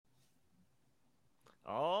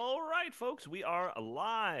right, folks, we are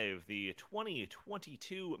live. The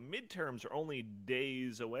 2022 midterms are only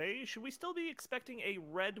days away. Should we still be expecting a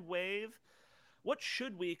red wave? What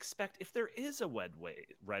should we expect if there is a red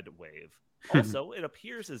wave? Also, it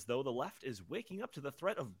appears as though the left is waking up to the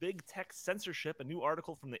threat of big tech censorship. A new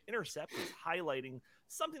article from The Intercept is highlighting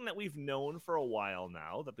something that we've known for a while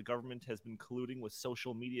now, that the government has been colluding with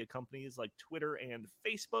social media companies like Twitter and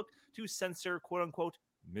Facebook to censor, quote-unquote,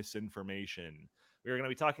 misinformation. We are going to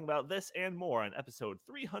be talking about this and more on episode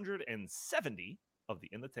 370 of the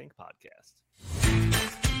In the Tank podcast.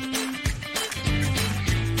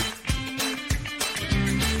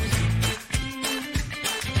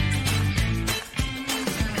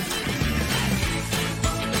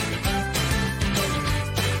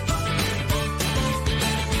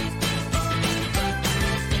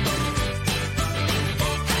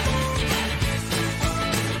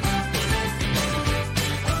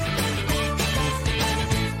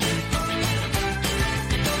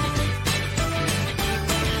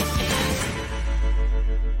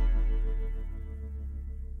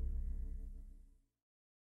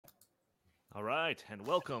 All right, and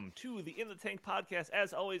welcome to the In the Tank podcast.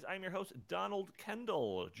 As always, I'm your host, Donald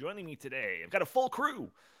Kendall. Joining me today, I've got a full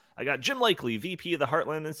crew. I got Jim Likely, VP of the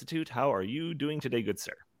Heartland Institute. How are you doing today, good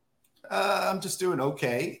sir? I'm just doing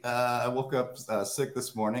okay. I woke up sick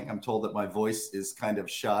this morning. I'm told that my voice is kind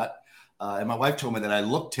of shot. And my wife told me that I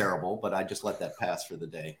look terrible, but I just let that pass for the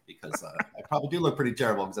day because I probably do look pretty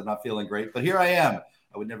terrible because I'm not feeling great. But here I am.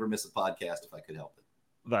 I would never miss a podcast if I could help it.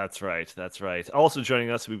 That's right. That's right. Also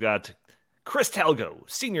joining us, we've got Chris Talgo,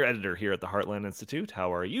 senior editor here at the Heartland Institute.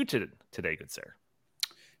 How are you today, good sir?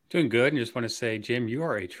 Doing good. And just want to say, Jim, you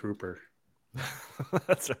are a trooper.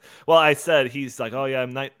 Well, I said, he's like, oh yeah,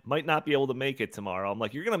 I might not be able to make it tomorrow. I'm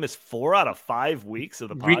like, you're gonna miss 4 out of 5 weeks of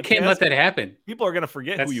the podcast. We can't let that happen. People are gonna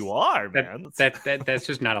forget who you are, man. That's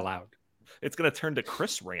just not allowed. It's gonna turn to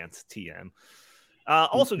Chris Rant TM.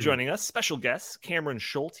 Also joining us, special guest Cameron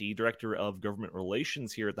Schulte, director of government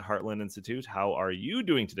relations here at the Heartland Institute. How are you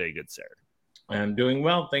doing today, good sir? I'm doing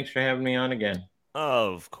well. Thanks for having me on again.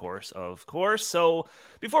 Of course. So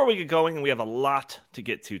before we get going, we have a lot to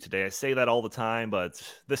get to today. I say that all the time, but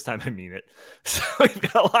this time I mean it. So we've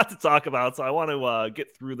got a lot to talk about. So I want to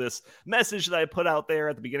get through this message that I put out there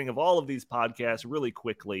at the beginning of all of these podcasts really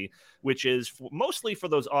quickly, which is mostly for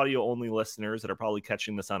those audio-only listeners that are probably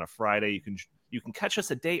catching this on a Friday. You can catch us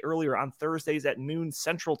a day earlier on Thursdays at noon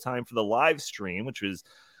Central Time for the live stream, which is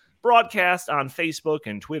broadcast on Facebook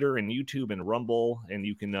and Twitter and YouTube and Rumble, and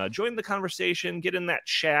you can join the conversation, get in that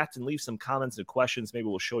chat, and leave some comments and questions. Maybe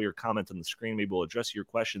we'll show your comments on the screen. Maybe we'll address your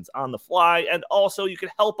questions on the fly. And also, you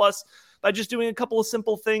can help us by just doing a couple of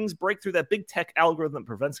simple things. Break through that big tech algorithm that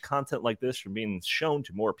prevents content like this from being shown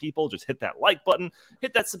to more people. Just hit that like button,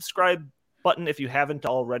 hit that subscribe button if you haven't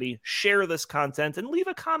already, share this content, and leave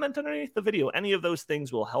a comment underneath the video. Any of those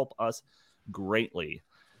things will help us greatly.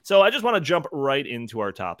 So I just want to jump right into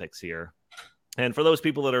our topics here. And for those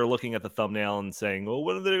people that are looking at the thumbnail and saying, well,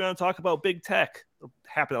 when are they going to talk about big tech? It'll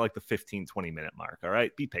happen at like the 15, 20-minute mark, all right?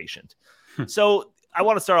 Be patient. So I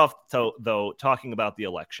want to start off, though, talking about the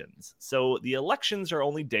elections. So the elections are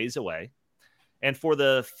only days away. And for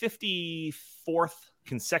the 54th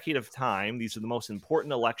consecutive time, these are the most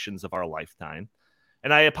important elections of our lifetime.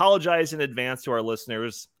 And I apologize in advance to our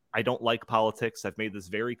listeners. I don't like politics. I've made this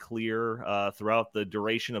very clear throughout the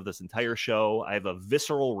duration of this entire show. I have a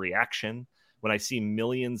visceral reaction when I see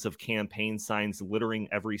millions of campaign signs littering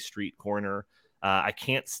every street corner. I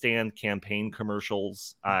can't stand campaign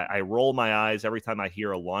commercials. I roll my eyes every time I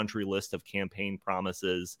hear a laundry list of campaign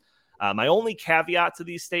promises. My only caveat to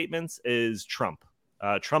these statements is Trump.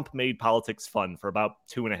 Trump made politics fun for about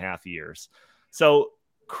 2.5 years. So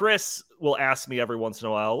Chris will ask me every once in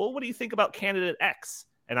a while, well, what do you think about candidate X?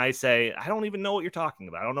 And I say, I don't even know what you're talking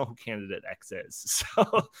about. I don't know who candidate X is.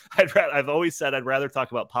 So I've always said I'd rather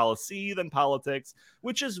talk about policy than politics,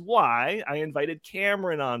 which is why I invited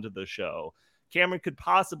Cameron onto the show. Cameron could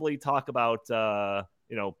possibly talk about,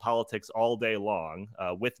 politics all day long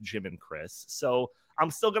with Jim and Chris. So I'm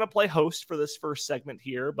still going to play host for this first segment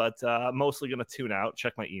here, but I'm mostly going to tune out,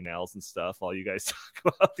 check my emails and stuff while you guys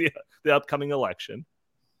talk about the upcoming election.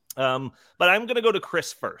 But I'm going to go to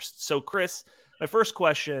Chris first. So Chris, my first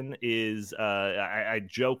question is, I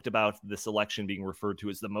joked about this election being referred to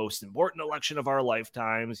as the most important election of our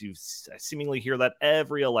lifetimes. You seemingly hear that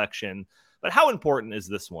every election. But how important is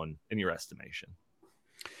this one in your estimation?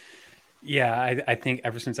 Yeah, I think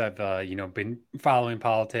ever since I've been following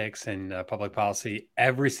politics and public policy,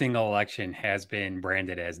 every single election has been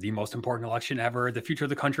branded as the most important election ever. The future of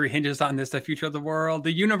the country hinges on this. The future of the world,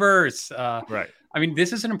 the universe. Right. I mean,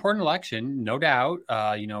 this is an important election, no doubt.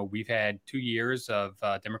 We've had 2 years of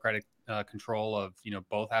Democratic control of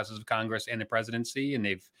both houses of Congress and the presidency, and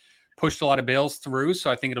they've pushed a lot of bills through.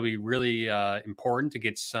 So I think it'll be really important to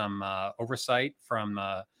get some oversight from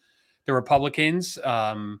the Republicans.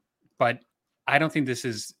 But I don't think this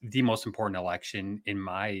is the most important election in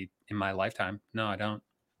my lifetime. No, I don't.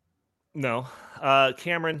 No.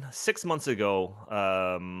 Cameron, 6 months ago,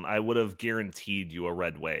 I would have guaranteed you a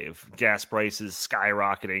red wave. Gas prices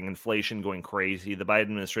skyrocketing, inflation going crazy. The Biden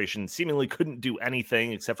administration seemingly couldn't do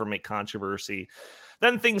anything except for make controversy.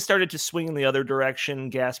 Then things started to swing in the other direction.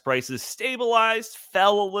 Gas prices stabilized,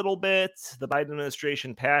 fell a little bit. The Biden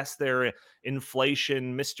administration passed their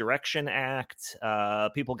Inflation Misdirection Act.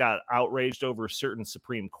 People got outraged over certain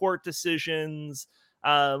Supreme Court decisions.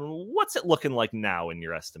 What's it looking like now in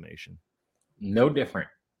your estimation? No different.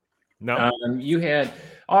 No. You had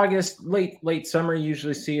August, late summer. You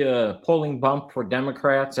usually see a polling bump for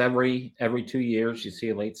Democrats every 2 years. You see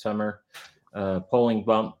a late summer polling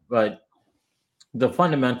bump, but the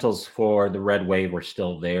fundamentals for the red wave are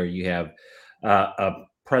still there. You have a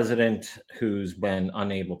president who's been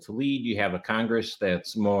unable to lead. You have a Congress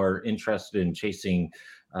that's more interested in chasing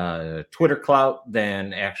Twitter clout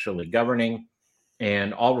than actually governing.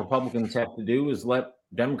 And all Republicans have to do is let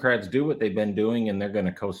Democrats do what they've been doing, and they're going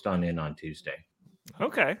to coast on in on Tuesday.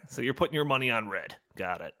 Okay, so you're putting your money on red.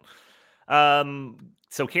 Got it.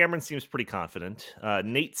 So Cameron seems pretty confident.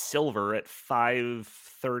 Nate Silver at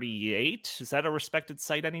 538. Is that a respected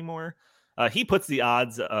site anymore? He puts the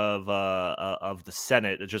odds of the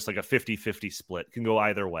Senate at just like a 50-50 split. Can go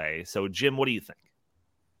either way. So Jim, what do you think?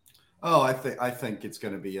 Oh, I think it's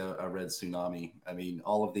going to be a red tsunami. I mean,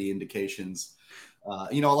 all of the indications. A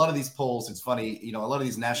lot of these polls, it's funny, a lot of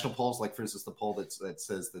these national polls, like for instance, the poll that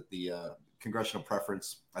says that the congressional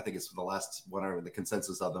preference, I think it's the last one, or the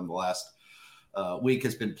consensus of them the last week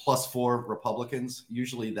has been +4 Republicans.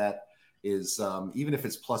 Usually that is, even if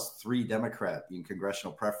it's +3 Democrat in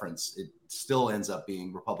congressional preference, it still ends up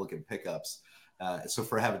being Republican pickups. So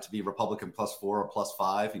for having to be Republican +4 or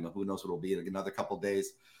 +5, who knows what it'll be in another couple of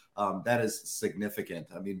days. That is significant.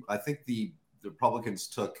 I mean, I think the Republicans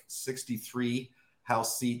took 63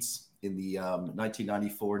 House seats in the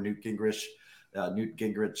 1994 Newt Gingrich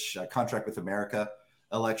Contract with America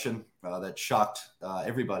election that shocked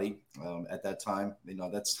everybody at that time.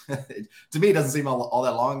 That's to me, it doesn't seem all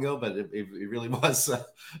that long ago, but it really was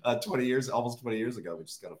 20 years, almost 20 years ago,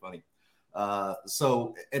 which is kind of funny.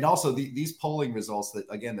 And also these polling results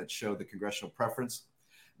that show the congressional preference,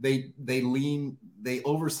 they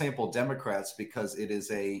oversample Democrats because it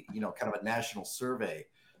is a kind of a national survey.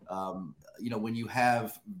 When you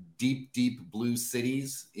have deep blue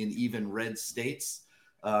cities in even red states,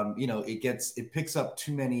 it picks up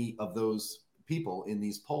too many of those people in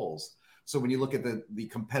these polls. So when you look at the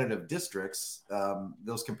competitive districts,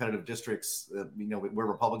 those competitive districts, where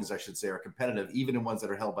Republicans, I should say, are competitive, even in ones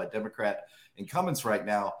that are held by Democrat incumbents right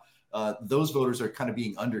now, those voters are kind of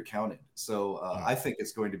being undercounted. So I think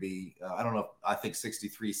it's going to be, I think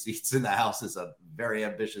 63 seats in the House is a very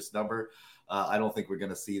ambitious number. I don't think we're going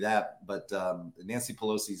to see that. But Nancy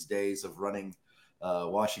Pelosi's days of running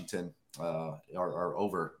Washington are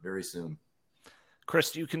over very soon.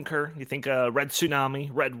 Chris, do you concur? You think red tsunami,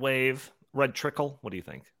 red wave, red trickle? What do you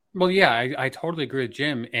think? Well, yeah, I totally agree with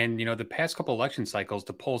Jim. And the past couple election cycles,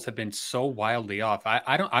 the polls have been so wildly off.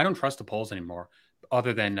 I don't trust the polls anymore,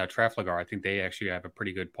 other than Trafalgar. I think they actually have a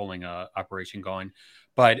pretty good polling operation going.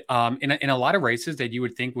 But in a lot of races that you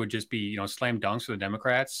would think would just be slam dunks for the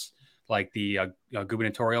Democrats, like the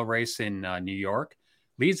gubernatorial race in New York,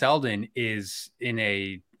 Lee Zeldin is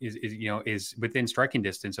within striking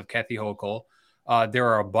distance of Kathy Hochul. There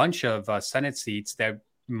are a bunch of Senate seats that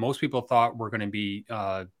most people thought were going to be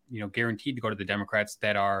guaranteed to go to the Democrats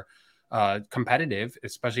that are competitive,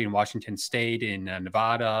 especially in Washington State, in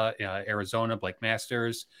Nevada, Arizona, Blake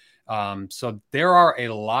Masters. So there are a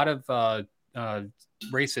lot of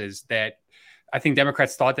races that I think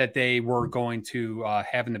Democrats thought that they were going to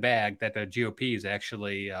have in the bag, that the GOP is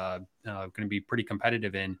actually going to be pretty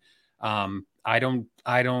competitive in. I don't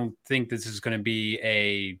think this is going to be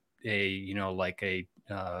a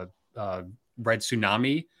red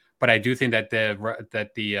tsunami, but I do think that the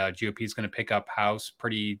GOP is going to pick up House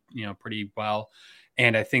pretty well,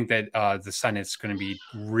 and I think that the Senate's going to be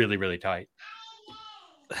really, really tight.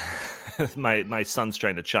 my son's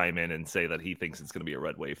trying to chime in and say that he thinks it's going to be a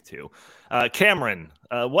red wave too. Cameron,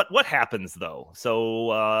 what happens though? So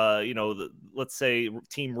let's say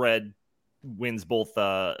Team Red wins both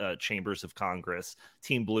chambers of Congress.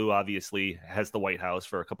 Team Blue obviously has the White House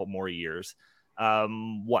for a couple more years.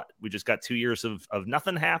 We just got 2 years of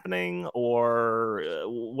nothing happening, or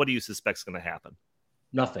what do you suspect is going to happen?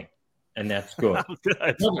 Nothing, and that's good.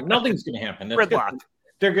 Good. Nothing's going to happen. That's Gridlock.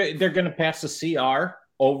 They're going to pass a CR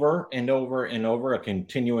over and over and over, a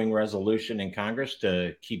continuing resolution in Congress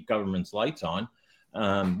to keep government's lights on.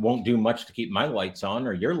 Won't do much to keep my lights on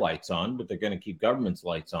or your lights on, but they're going to keep government's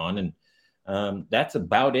lights on, and that's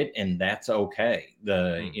about it, and that's okay.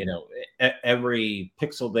 Every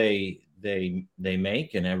pixel they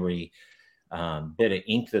make and every bit of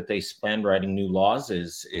ink that they spend writing new laws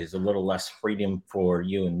is a little less freedom for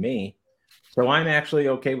you and me. So I'm actually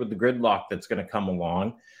okay with the gridlock that's going to come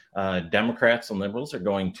along. Democrats and liberals are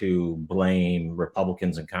going to blame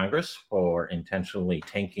Republicans in Congress for intentionally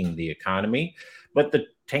tanking the economy, but the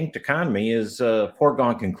tanked economy is a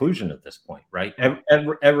foregone conclusion at this point, right?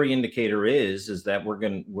 Every indicator is that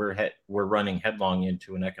we're running headlong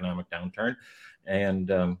into an economic downturn,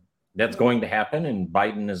 and that's going to happen. And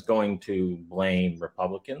Biden is going to blame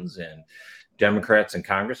Republicans, and Democrats in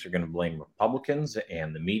Congress are going to blame Republicans,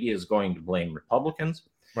 and the media is going to blame Republicans.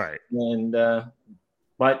 Right. And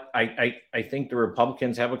but I think the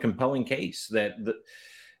Republicans have a compelling case that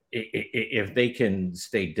if they can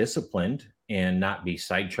stay disciplined and not be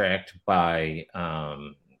sidetracked by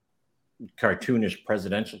cartoonish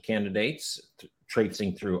presidential candidates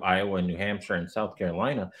traipsing through Iowa, New Hampshire, and South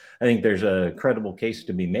Carolina, I think there's a credible case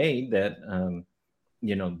to be made that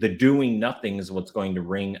the doing nothing is what's going to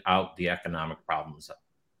wring out the economic problems.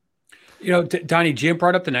 Donnie, Jim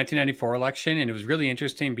brought up the 1994 election, and it was really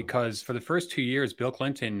interesting because for the first 2 years, Bill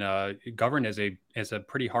Clinton governed as a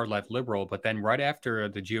pretty hard left liberal. But then right after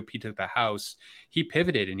the GOP took the House, he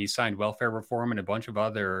pivoted and he signed welfare reform and a bunch of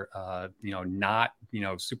other, not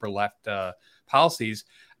super left policies.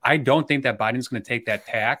 I don't think that Biden's going to take that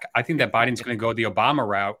tack. I think that Biden's going to go the Obama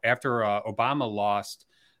route. After Obama lost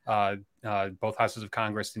both houses of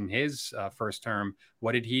Congress in his first term,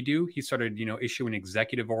 what did he do? He started, issuing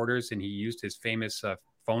executive orders, and he used his famous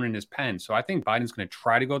phone and his pen. So I think Biden's going to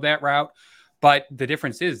try to go that route. But the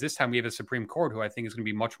difference is this time we have a Supreme Court who I think is going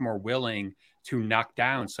to be much more willing to knock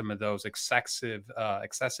down some of those excessive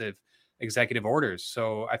executive orders.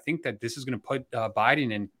 So I think that this is going to put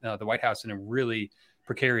Biden and the White House in a really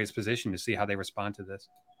precarious position to see how they respond to this.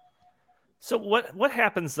 So what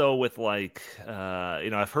happens though with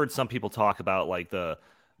I've heard some people talk about the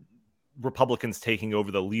Republicans taking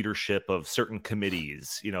over the leadership of certain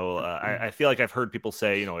committees. I feel like I've heard people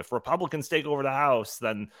say, if Republicans take over the House,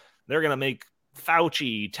 then they're going to make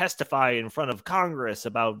Fauci testify in front of Congress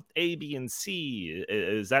about A, B, and C.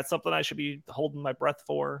 Is that something I should be holding my breath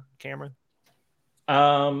for, Cameron?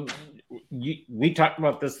 We talked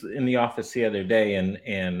about this in the office the other day,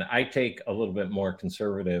 and I take a little bit more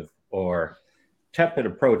conservative or tepid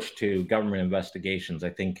approach to government investigations. I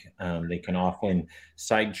think they can often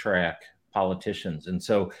sidetrack politicians. And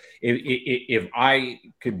so if I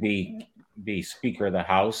could be Speaker of the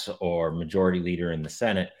House or Majority Leader in the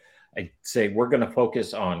Senate, I'd say we're going to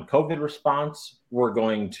focus on COVID response. We're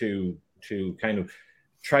going to kind of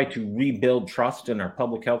try to rebuild trust in our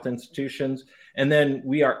public health institutions. And then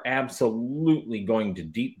we are absolutely going to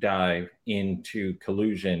deep dive into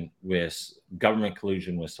government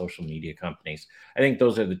collusion with social media companies. I think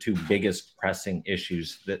those are the two biggest pressing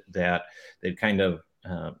issues that kind of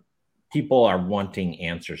people are wanting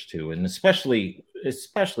answers to, and especially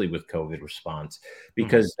with COVID response,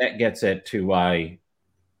 because that gets at to why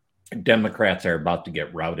Democrats are about to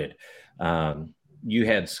get routed. You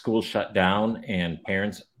had schools shut down, and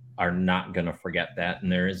parents are not going to forget that.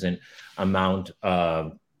 And there is an amount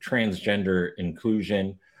of transgender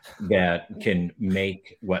inclusion that can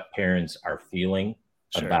make what parents are feeling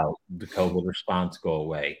about the COVID response go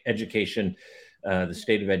away. Education, the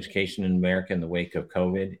state of education in America in the wake of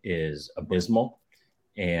COVID is abysmal,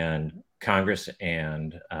 and Congress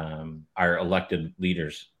and our elected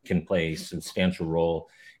leaders can play a substantial role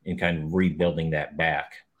in kind of rebuilding that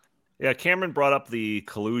back. Yeah, Cameron brought up the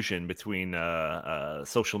collusion between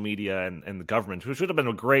social media and the government, which would have been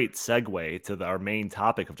a great segue to our main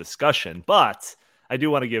topic of discussion. But I do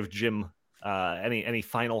want to give Jim any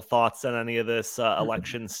final thoughts on any of this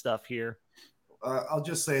election stuff here. I'll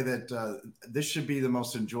just say that this should be the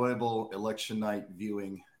most enjoyable election night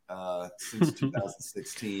viewing since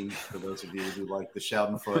 2016. For those of you who like the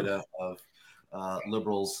Schadenfreude of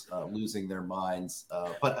liberals losing their minds.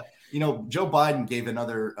 But Joe Biden gave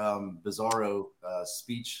another bizarro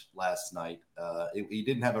speech last night. He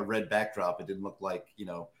didn't have a red backdrop. It didn't look like,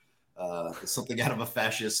 something out of a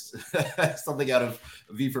fascist, something out of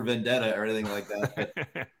V for Vendetta or anything like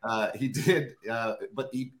that. But he did.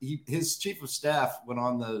 But his chief of staff went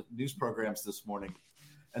on the news programs this morning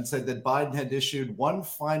and said that Biden had issued one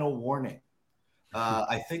final warning,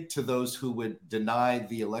 I think, to those who would deny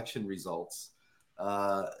the election results.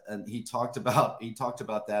 And he talked about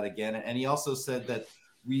that again, and he also said that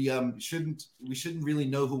we shouldn't really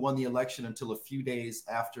know who won the election until a few days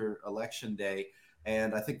after Election Day.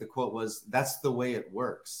 And I think the quote was, "That's the way it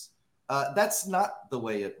works." That's not the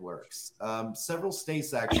way it works. Several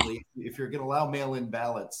states, actually, if you're going to allow mail-in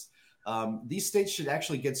ballots, these states should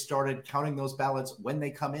actually get started counting those ballots when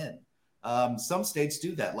they come in. Some states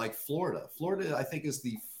do that, like Florida. Florida, I think, is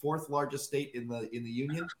the fourth largest state in the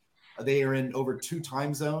union. They are in over 2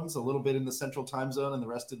 time zones, a little bit in the central time zone and the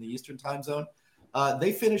rest in the eastern time zone.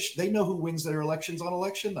 They know who wins their elections on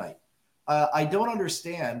election night. I don't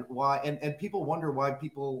understand why, and people wonder why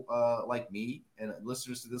people like me and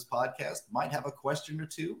listeners to this podcast might have a question or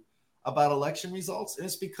two about election results. And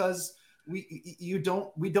it's because we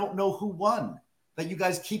don't know who won. That you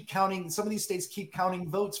guys keep counting, some of these states keep counting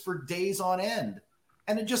votes for days on end.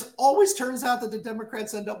 And it just always turns out that the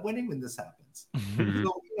Democrats end up winning when this happens. Mm-hmm.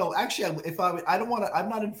 So, actually, I'm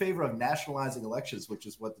not in favor of nationalizing elections, which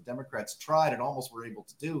is what the Democrats tried and almost were able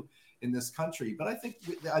to do in this country. But I think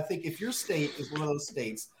if your state is one of those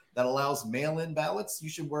states that allows mail-in ballots, you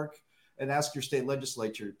should work and ask your state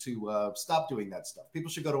legislature to stop doing that stuff. People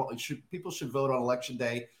should vote on Election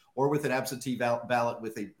Day or with an absentee ballot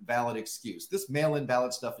with a valid excuse. This mail-in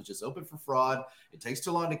ballot stuff is just open for fraud. It takes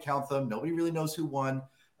too long to count them. Nobody really knows who won.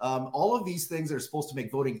 All of these things that are supposed to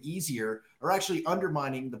make voting easier are actually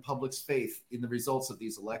undermining the public's faith in the results of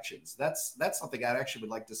these elections. That's something I actually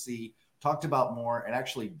would like to see talked about more and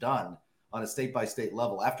actually done on a state-by-state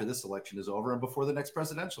level after this election is over and before the next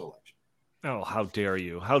presidential election. Oh, how dare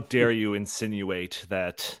you? How dare you insinuate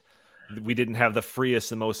that we didn't have the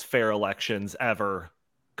freest and most fair elections ever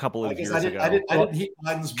a couple of years ago? I didn't heat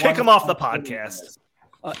Biden's kick him off the podcast.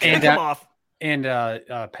 Kick him off. And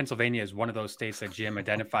Pennsylvania is one of those states that Jim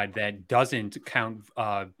identified that doesn't count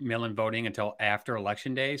mail-in voting until after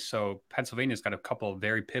Election Day. So Pennsylvania's got a couple of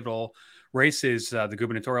very pivotal races, the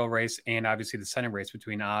gubernatorial race and obviously the Senate race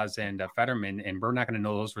between Oz and Fetterman. And we're not going to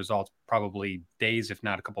know those results probably days, if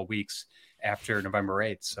not a couple of weeks after November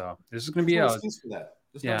 8th. So this is going to be no excuse for that.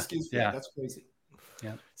 There's no excuse for that. That's crazy.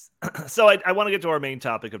 Yeah. So I want to get to our main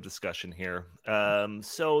topic of discussion here.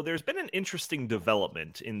 So there's been an interesting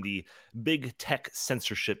development in the big tech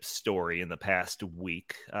censorship story in the past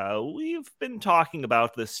week. We've been talking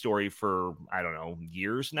about this story for,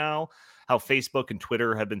 years now, how Facebook and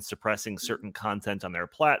Twitter have been suppressing certain content on their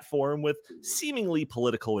platform with seemingly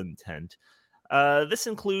political intent. This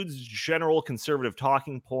includes general conservative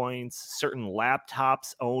talking points, certain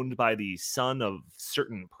laptops owned by the son of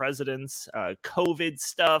certain presidents, COVID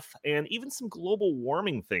stuff, and even some global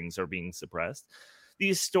warming things are being suppressed.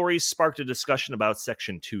 These stories sparked a discussion about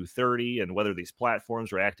Section 230 and whether these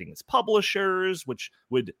platforms were acting as publishers, which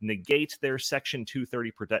would negate their Section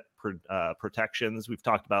 230 protections. We've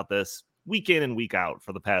talked about this week in and week out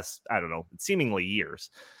for the past, seemingly years.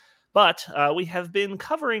 But we have been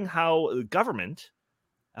covering how the government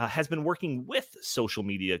has been working with social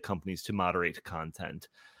media companies to moderate content.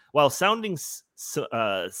 While sounding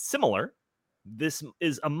similar, this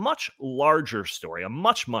is a much larger story, a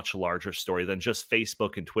much, much larger story than just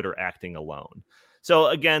Facebook and Twitter acting alone. So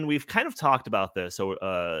again, we've kind of talked about this,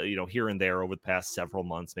 here and there over the past several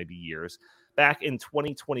months, maybe years. Back in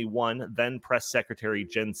 2021, then Press Secretary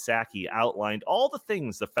Jen Psaki outlined all the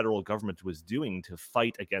things the federal government was doing to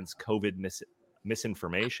fight against COVID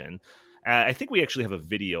misinformation. I think we actually have a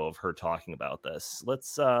video of her talking about this.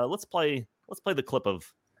 Let's play the clip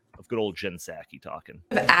of good old Jen Psaki talking.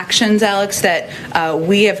 Actions, Alex, that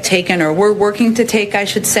we have taken, or we're working to take, I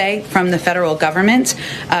should say, from the federal government.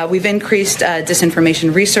 We've increased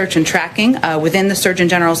disinformation research and tracking within the Surgeon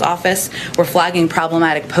General's office. We're flagging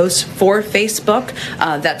problematic posts for Facebook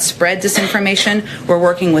that spread disinformation. We're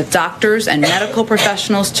working with doctors and medical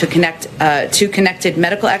professionals to connect to connected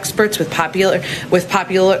medical experts who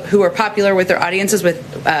are popular with their audiences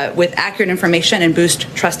with accurate information and boost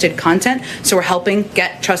trusted content. So we're helping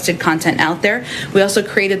get trusted content out there. We also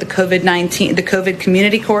created the COVID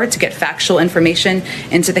Community Corps to get factual information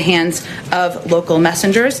into the hands of local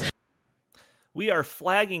messengers. We are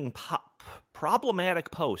flagging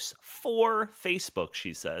problematic posts for Facebook,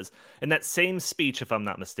 she says. In that same speech, if I'm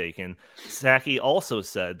not mistaken, Psaki also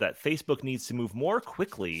said that Facebook needs to move more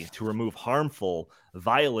quickly to remove harmful,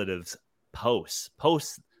 violative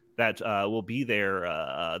posts that will be there,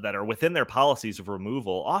 that are within their policies of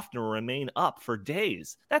removal, often remain up for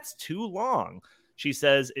days. That's too long. She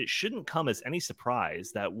says it shouldn't come as any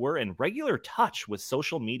surprise that we're in regular touch with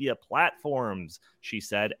social media platforms, she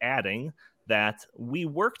said, adding that we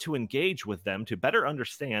work to engage with them to better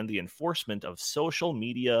understand the enforcement of social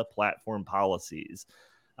media platform policies.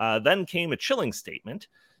 Then came a chilling statement.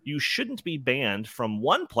 You shouldn't be banned from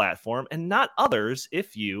one platform and not others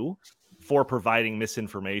for providing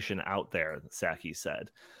misinformation out there, Psaki said.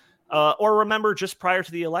 Or remember just prior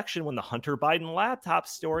to the election when the Hunter Biden laptop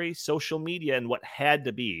story, social media, and what had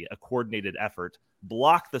to be a coordinated effort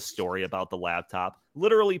blocked the story about the laptop,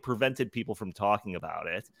 literally prevented people from talking about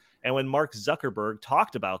it. And when Mark Zuckerberg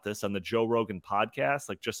talked about this on the Joe Rogan podcast,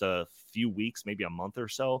 like just a few weeks, maybe a month or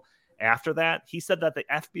so after that, he said that the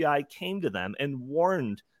FBI came to them and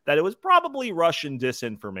warned that it was probably Russian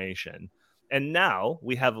disinformation. And now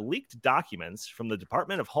we have leaked documents from the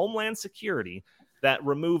Department of Homeland Security that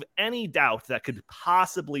remove any doubt that could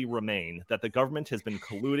possibly remain that the government has been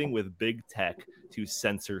colluding with big tech to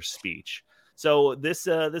censor speech. So this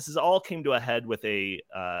is all came to a head with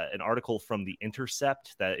an article from The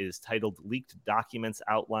Intercept that is titled "Leaked Documents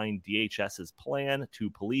Outline DHS's Plan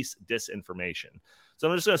to Police Disinformation." So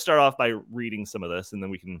I'm just going to start off by reading some of this, and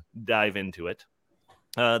then we can dive into it.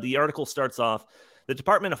 The article starts off, the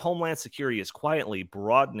Department of Homeland Security is quietly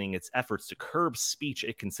broadening its efforts to curb speech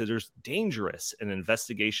it considers dangerous, an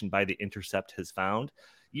investigation by The Intercept has found.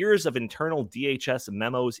 Years of internal DHS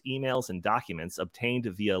memos, emails, and documents obtained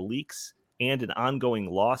via leaks and an ongoing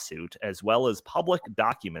lawsuit, as well as public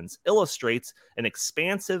documents, illustrates an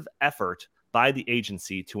expansive effort by the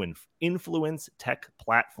agency to influence tech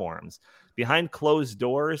platforms. Behind closed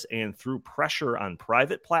doors and through pressure on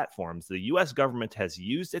private platforms, the U.S. government has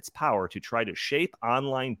used its power to try to shape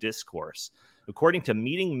online discourse. According to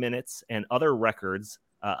meeting minutes and other records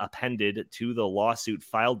appended to the lawsuit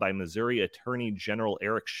filed by Missouri Attorney General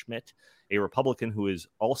Eric Schmidt, a Republican who is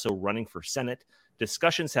also running for Senate,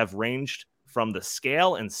 discussions have ranged from the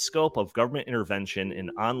scale and scope of government intervention in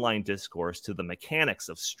online discourse to the mechanics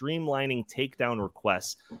of streamlining takedown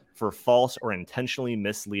requests for false or intentionally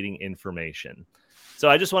misleading information. So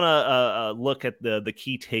I just want to look at the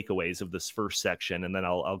key takeaways of this first section, and then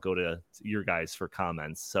I'll go to your guys for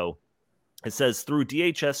comments. So it says, though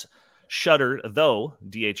DHS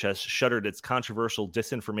shuttered its controversial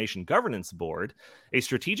Disinformation Governance Board, a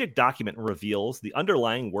strategic document reveals the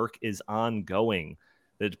underlying work is ongoing.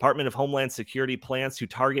 The Department of Homeland Security plans to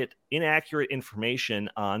target inaccurate information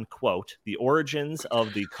on, quote, the origins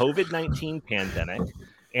of the COVID-19 pandemic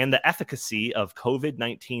and the efficacy of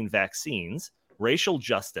COVID-19 vaccines, racial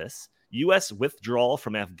justice, U.S. withdrawal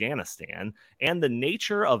from Afghanistan, and the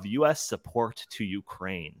nature of U.S. support to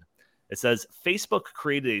Ukraine. It says Facebook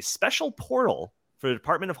created a special portal for the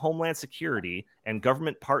Department of Homeland Security and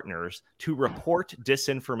government partners to report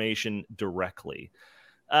disinformation directly.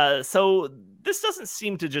 So this doesn't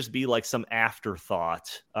seem to just be like some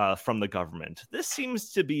afterthought from the government. This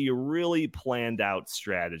seems to be a really planned out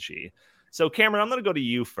strategy. So Cameron, I'm going to go to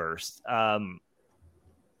you first. I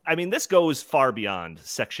mean, this goes far beyond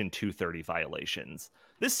Section 230 violations.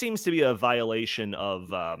 This seems to be a violation of,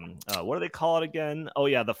 what do they call it again? Oh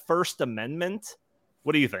yeah, the First Amendment.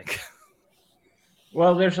 What do you think?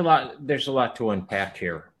 Well, there's a lot to unpack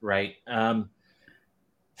here, right?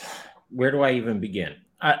 Where do I even begin?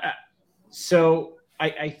 So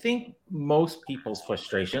I think most people's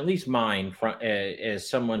frustration, at least mine, as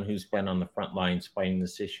someone who's been on the front lines fighting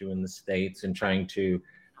this issue in the States and trying to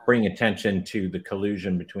bring attention to the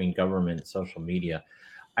collusion between government and social media,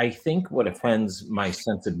 I think what offends my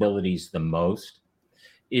sensibilities the most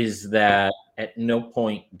is that at no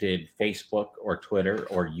point did Facebook or Twitter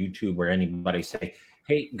or YouTube or anybody say,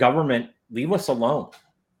 hey, government, leave us alone.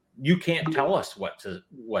 You can't tell us what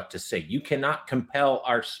to say. You cannot compel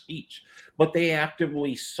our speech. But they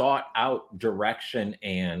actively sought out direction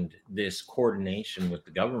and this coordination with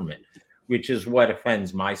the government, which is what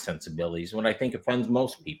offends my sensibilities, what I think offends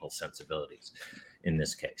most people's sensibilities in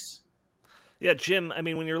this case. Yeah, Jim, I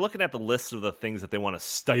mean, when you're looking at the list of the things that they want to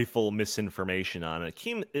stifle misinformation on,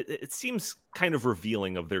 it seems kind of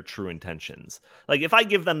revealing of their true intentions. Like, if I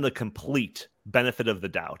give them the complete benefit of the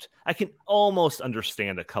doubt, I can almost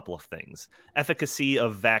understand a couple of things. Efficacy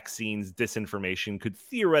of vaccines disinformation could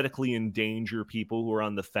theoretically endanger people who are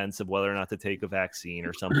on the fence of whether or not to take a vaccine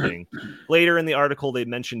or something. Later in the article, they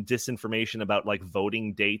mentioned disinformation about like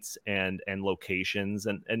voting dates and locations,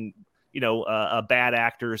 and bad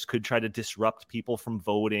actors could try to disrupt people from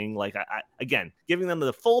voting. Like, again, giving them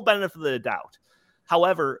the full benefit of the doubt.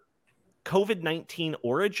 However, COVID-19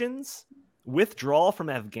 origins, withdrawal from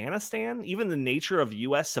Afghanistan, even the nature of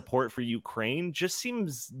U.S. support for Ukraine just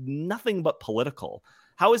seems nothing but political.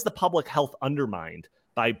 How is the public health undermined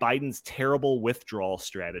by Biden's terrible withdrawal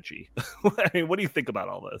strategy? I mean, what do you think about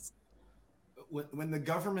all this? When the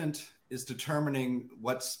government is determining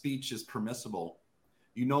what speech is permissible,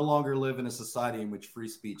 you no longer live in a society in which free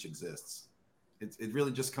speech exists. It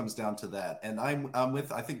really just comes down to that. And I'm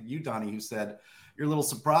with, I think you, Donnie, who said you're a little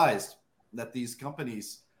surprised that these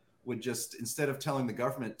companies would just, instead of telling the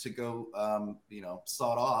government to go,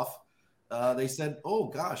 sawed off, they said, oh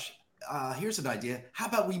gosh, here's an idea. How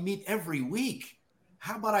about we meet every week?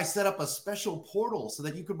 How about I set up a special portal so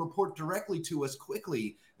that you can report directly to us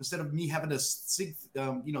quickly instead of me having to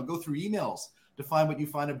go through emails to find what you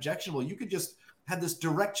find objectionable. You could just have this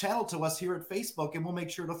direct channel to us here at Facebook, and we'll make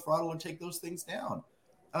sure to throttle and take those things down.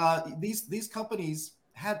 These companies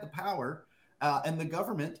had the power and the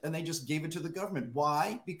government, and they just gave it to the government.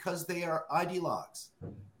 Why? Because they are ideologues.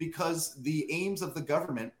 Because the aims of the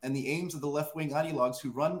government and the aims of the left-wing ideologues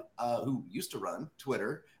who used to run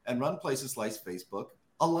Twitter and run places like Facebook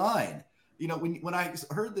align. When I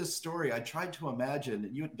heard this story, I tried to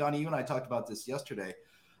imagine, Donnie, you and I talked about this yesterday.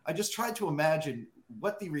 I just tried to imagine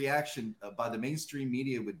what the reaction by the mainstream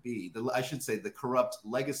media would be, the corrupt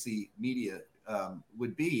legacy media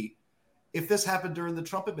would be, if this happened during the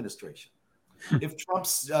Trump administration. If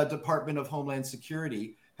Trump's Department of Homeland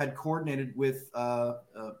Security had coordinated with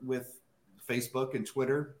Facebook and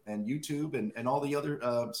Twitter and YouTube and all the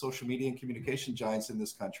other social media and communication giants in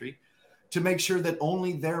this country to make sure that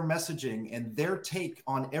only their messaging and their take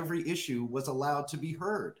on every issue was allowed to be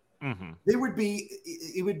heard. Mm-hmm. It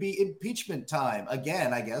would be impeachment time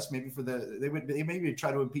again, I guess. Maybe they maybe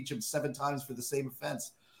try to impeach him 7 times for the same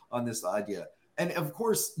offense on this idea. And of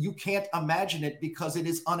course, you can't imagine it because it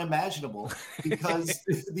is unimaginable, because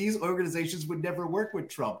these organizations would never work with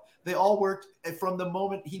Trump. They all worked from the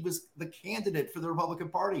moment he was the candidate for the Republican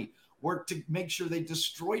Party, worked to make sure they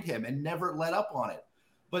destroyed him and never let up on it.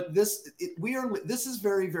 But this is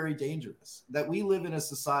very, very dangerous, that we live in a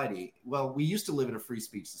society. Well, we used to live in a free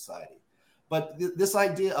speech society, but this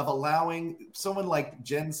idea of allowing someone like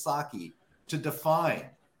Jen Psaki to define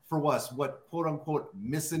for us what quote unquote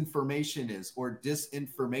misinformation is or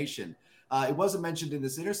disinformation. It wasn't mentioned in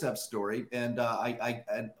this Intercept story, and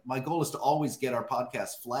my goal is to always get our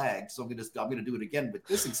podcast flagged. So I'm going to do it again with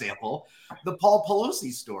this example, the Paul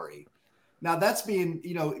Pelosi story. Now that's being,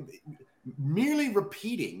 merely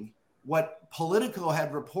repeating what Politico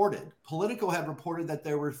had reported. Politico had reported that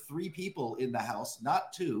there were 3 people in the house,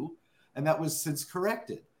 not 2, and that was since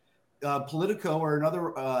corrected. Politico or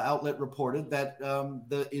another outlet reported that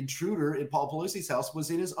the intruder in Paul Pelosi's house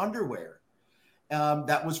was in his underwear.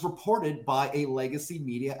 That was reported by a legacy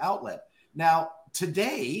media outlet. Now,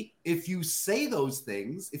 today, if you say those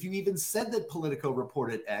things, if you even said that Politico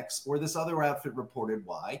reported X or this other outfit reported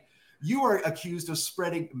Y, you are accused of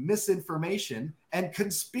spreading misinformation and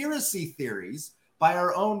conspiracy theories by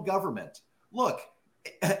our own government. Look,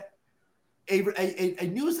 a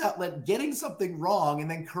news outlet getting something wrong and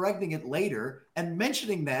then correcting it later and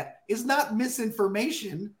mentioning that is not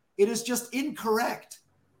misinformation. It is just incorrect.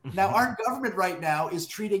 Now, our government right now is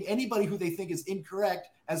treating anybody who they think is incorrect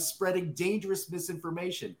as spreading dangerous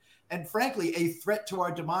misinformation and, frankly, a threat to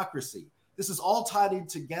our democracy. This is all tied in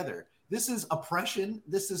together. This is oppression.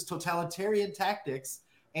 This is totalitarian tactics.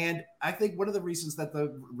 And I think one of the reasons that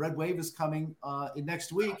the red wave is coming in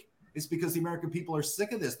next week is because the American people are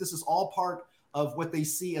sick of this. This is all part of what they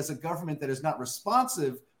see as a government that is not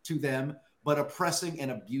responsive to them, but oppressing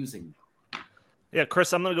and abusing them. Yeah,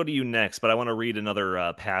 Chris, I'm going to go to you next, but I want to read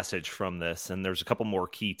another passage from this, and there's a couple more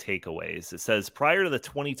key takeaways. It says, prior to the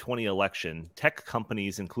 2020 election, tech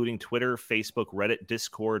companies, including Twitter, Facebook, Reddit,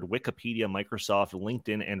 Discord, Wikipedia, Microsoft,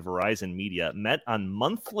 LinkedIn, and Verizon Media, met on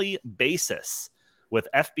monthly basis with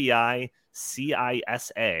FBI,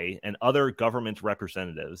 CISA, and other government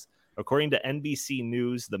representatives. According to NBC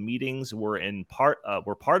News, the meetings were part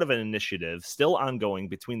of an initiative still ongoing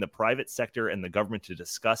between the private sector and the government to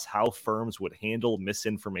discuss how firms would handle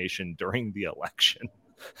misinformation during the election.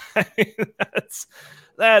 I mean,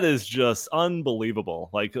 that is just unbelievable.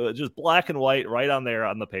 Like just black and white right on there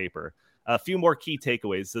on the paper. A few more key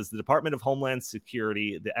takeaways. It says the Department of Homeland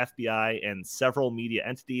Security, the FBI, and several media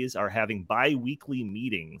entities are having bi-weekly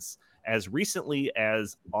meetings as recently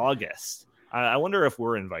as August. I wonder if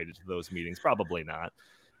we're invited to those meetings. Probably not.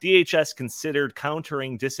 DHS considered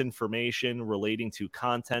countering disinformation relating to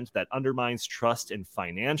content that undermines trust in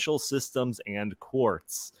financial systems and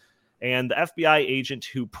courts. And the FBI agent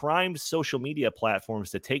who primed social media platforms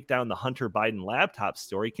to take down the Hunter Biden laptop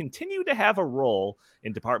story continued to have a role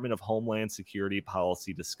in Department of Homeland Security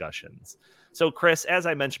policy discussions. So, Chris, as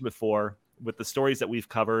I mentioned before, with the stories that we've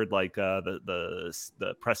covered, like the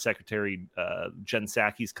press secretary Jen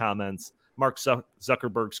Psaki's comments, Mark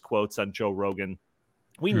Zuckerberg's quotes on Joe Rogan,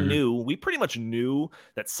 we pretty much knew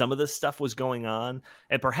that some of this stuff was going on.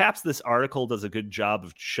 And perhaps this article does a good job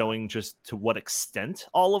of showing just to what extent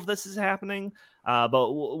all of this is happening.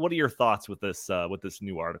 But what are your thoughts with this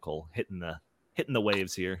new article hitting the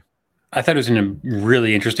waves here? I thought it was a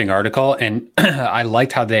really interesting article, and I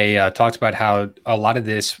liked how they talked about how a lot of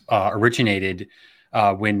this originated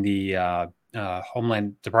when the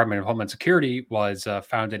Department of Homeland Security was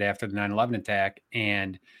founded after the 9/11 attack.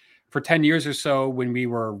 And for 10 years or so, when we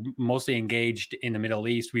were mostly engaged in the Middle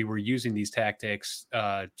East, we were using these tactics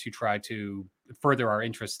to try to further our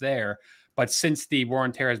interests there. But since the war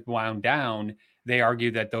on terror has wound down, they argue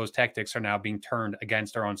that those tactics are now being turned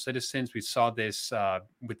against our own citizens. We saw this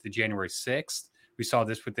with the January 6th. We saw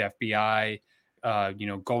this with the FBI,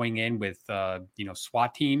 going in with,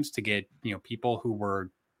 SWAT teams to get, people who were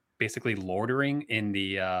basically loitering in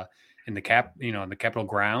the Capitol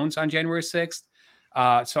grounds on January 6th.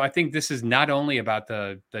 So I think this is not only about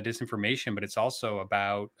the disinformation, but it's also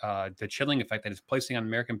about the chilling effect that it's placing on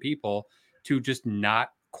American people to just not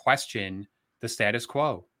question the status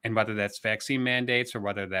quo. And whether that's vaccine mandates or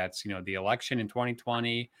whether that's, the election in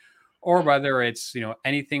 2020, or whether it's,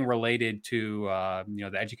 anything related to,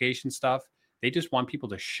 the education stuff, they just want people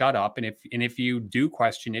to shut up. And if you do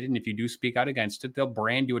question it, and if you do speak out against it, they'll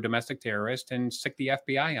brand you a domestic terrorist and stick the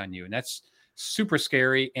FBI on you. And that's super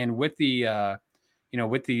scary. And with the,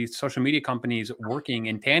 with the social media companies working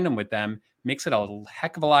in tandem with them, makes it a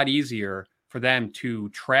heck of a lot easier for them to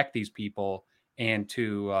track these people and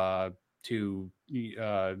to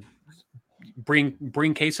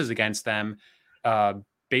bring cases against them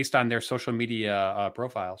based on their social media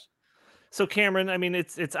profiles. So, Cameron, I mean,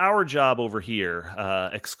 it's our job over here,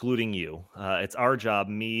 excluding you. It's our job,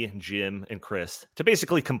 me, Jim, and Chris, to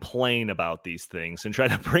basically complain about these things and try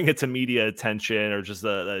to bring it to media attention or just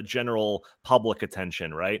the general public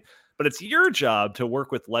attention, right? But it's your job to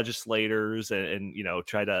work with legislators and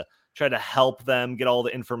try to help them get all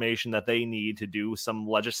the information that they need to do some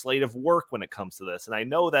legislative work when it comes to this. And I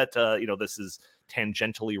know that, this is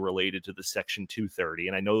tangentially related to the Section 230.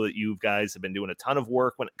 And I know that you guys have been doing a ton of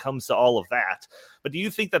work when it comes to all of that. But do you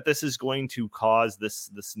think that this is going to cause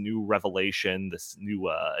this new revelation, this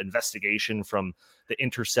new investigation from The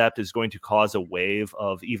Intercept is going to cause a wave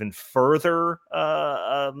of even further,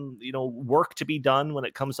 work to be done when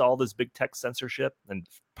it comes to all this big tech censorship and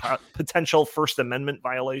potential First Amendment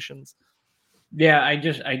violations? Yeah, I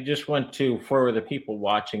just want to, for the people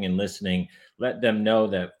watching and listening, let them know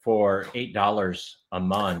that for $8 a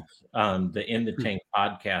month, the In the Tank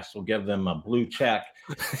podcast will give them a blue check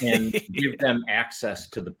and give them access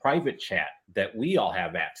to the private chat that we all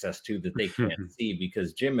have access to that they can't see,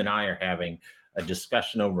 because Jim and I are having a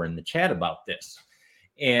discussion over in the chat about this.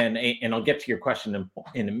 And I'll get to your question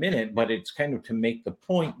in a minute, but it's kind of to make the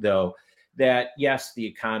point, though, that yes, the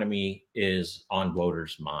economy is on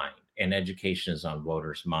voters' mind and education is on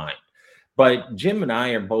voters' mind. But Jim and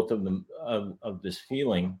I are both of them of this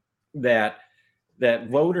feeling that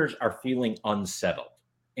voters are feeling unsettled,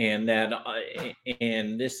 and that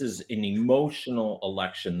and this is an emotional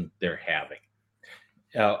election they're having,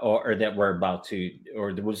 or that we're about to,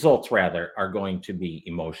 or the results rather are going to be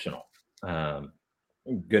emotional.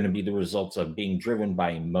 Going to be the results of being driven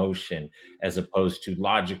by emotion as opposed to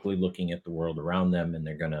logically looking at the world around them, and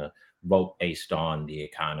they're going to vote based on the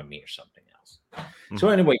economy or something else. Mm-hmm. So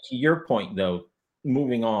anyway, to your point, though,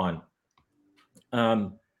 moving on,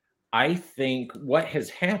 I think what has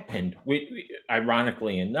happened,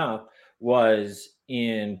 ironically enough, was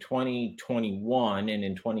in 2021 and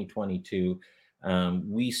in 2022,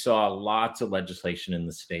 we saw lots of legislation in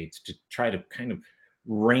the states to try to kind of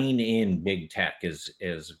rein in big tech is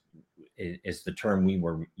the term we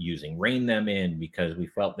were using, rein them in, because we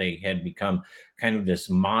felt they had become kind of this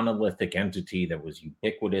monolithic entity that was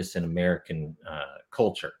ubiquitous in American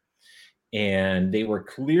culture. And they were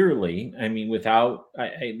clearly, I mean,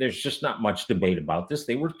 there's just not much debate about this.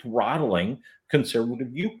 They were throttling conservative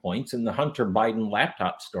viewpoints. And the Hunter Biden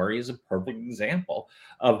laptop story is a perfect example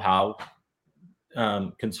of how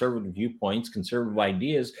conservative viewpoints, conservative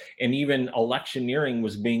ideas, and even electioneering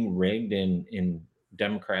was being rigged in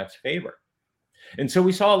Democrats' favor. And so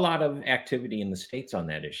we saw a lot of activity in the states on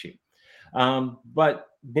that issue. But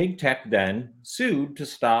big tech then sued to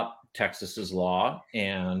stop Texas's law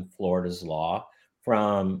and Florida's law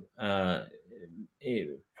from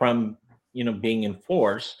from being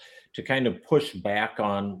enforced to kind of push back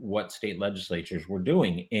on what state legislatures were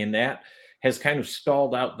doing, and that has kind of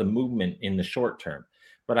stalled out the movement in the short term.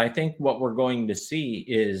 But I think what we're going to see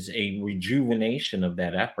is a rejuvenation of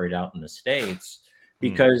that effort out in the states,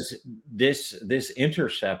 because this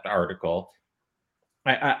Intercept article,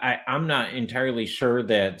 I'm not entirely sure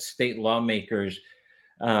that state lawmakers,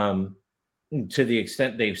 to the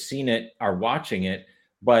extent they've seen it, are watching it,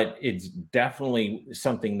 but it's definitely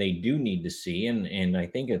something they do need to see. And I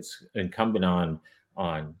think it's incumbent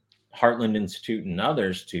on Heartland Institute and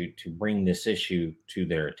others to bring this issue to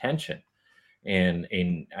their attention. And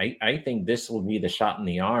I think this will be the shot in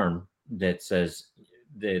the arm that says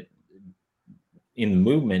that in the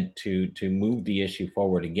movement to move the issue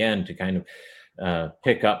forward again, to kind of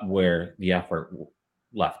pick up where the effort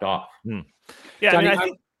left off. Yeah, Johnny, I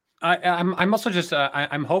think I'm also just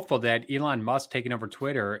I'm hopeful that Elon Musk taking over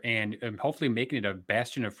Twitter and hopefully making it a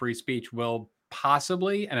bastion of free speech will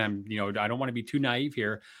possibly, and I don't want to be too naive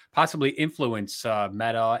here, possibly influence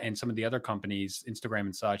Meta and some of the other companies, Instagram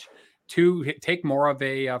and such, to take more of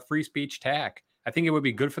a free speech tack. I think it would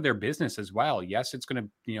be good for their business as well. Yes, it's going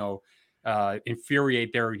to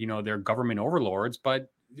infuriate their government overlords,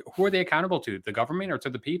 but who are they accountable to? The government or to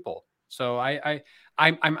the people? So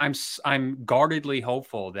I'm guardedly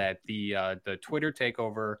hopeful that the Twitter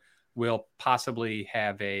takeover will possibly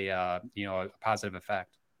have a positive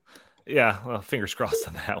effect. Yeah, well, fingers crossed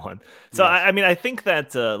on that one. So yes. I think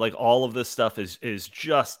that like all of this stuff is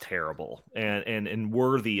just terrible and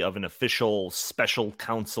worthy of an official special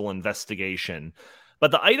counsel investigation.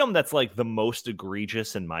 But the item that's like the most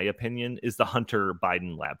egregious, in my opinion, is the Hunter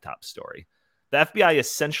Biden laptop story. The FBI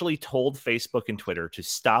essentially told Facebook and Twitter to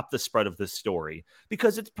stop the spread of this story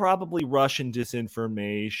because it's probably Russian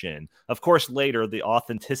disinformation. Of course, later, the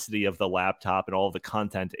authenticity of the laptop and all of the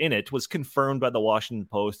content in it was confirmed by the Washington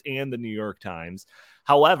Post and the New York Times.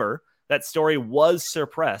 However, that story was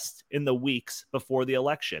suppressed in the weeks before the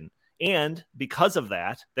election. And because of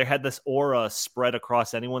that, there had this aura spread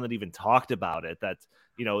across anyone that even talked about it that,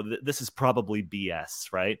 this is probably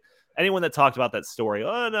BS, right? Anyone that talked about that story,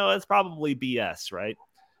 oh, no, it's probably BS, right?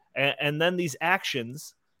 And then these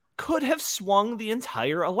actions could have swung the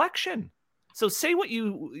entire election. So say what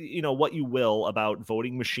you will about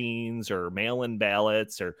voting machines or mail-in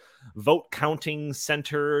ballots or vote counting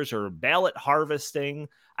centers or ballot harvesting.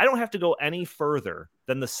 I don't have to go any further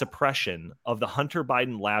than the suppression of the Hunter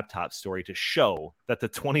Biden laptop story to show that the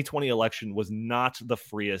 2020 election was not the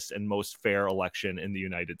freest and most fair election in the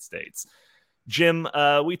United States. Jim,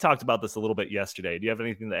 we talked about this a little bit yesterday. Do you have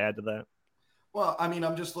anything to add to that? Well, I'm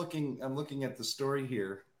looking at the story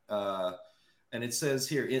here, and it says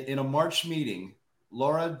here, in a March meeting,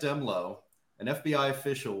 Laura Demlow, an FBI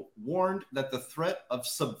official, warned that the threat of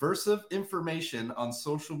subversive information on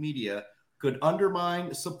social media could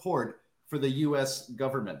undermine support for the U.S.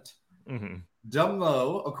 government. Mm-hmm.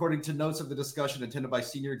 Demlow, according to notes of the discussion attended by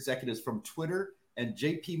senior executives from Twitter and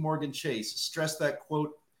J.P. Morgan Chase, stressed that,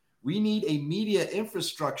 quote, "We need a media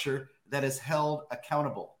infrastructure that is held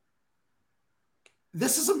accountable."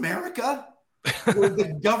 This is America, where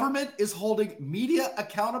the government is holding media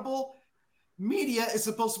accountable. Media is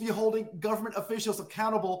supposed to be holding government officials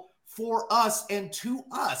accountable for us and to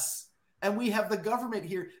us. And we have the government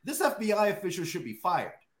here. This FBI official should be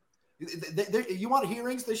fired. You want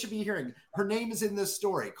hearings? They should be hearing. Her name is in this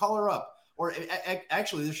story. Call her up. Or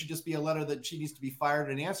actually, there should just be a letter that she needs to be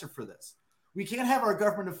fired and answer for this. We can't have our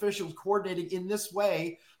government officials coordinating in this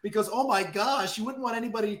way because, oh my gosh, you wouldn't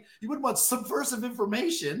want subversive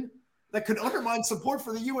information that could undermine support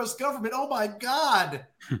for the U.S. government. Oh my God.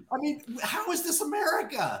 I mean, how is this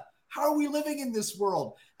America? How are we living in this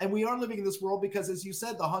world? And we are living in this world because, as you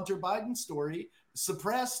said, the Hunter Biden story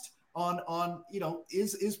suppressed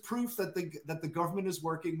is proof that the government is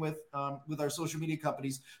working with our social media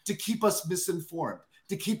companies to keep us misinformed,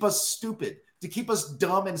 to keep us stupid, to keep us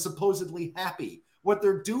dumb and supposedly happy. What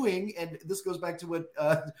they're doing, and this goes back to what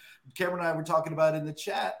Cameron and I were talking about in the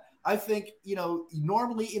chat, I think,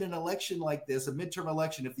 normally in an election like this, a midterm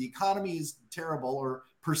election, if the economy is terrible or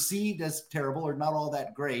perceived as terrible or not all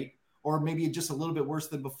that great, or maybe just a little bit worse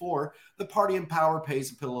than before, the party in power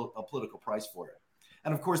pays a political price for it.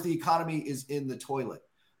 And of course, the economy is in the toilet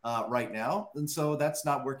right now. And so that's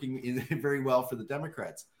not working very well for the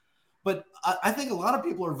Democrats. But I think a lot of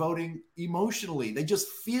people are voting emotionally. They just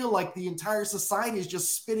feel like the entire society is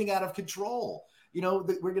just spinning out of control.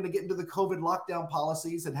 We're going to get into the COVID lockdown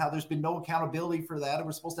policies and how there's been no accountability for that. And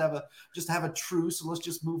we're supposed to have a truce. So let's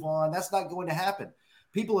just move on. That's not going to happen.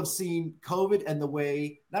 People have seen COVID and the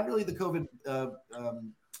way, not really the COVID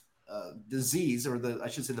disease, or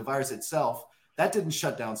the virus itself. That didn't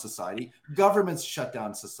shut down society. Governments shut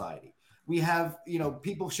down society. We have,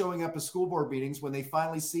 people showing up at school board meetings when they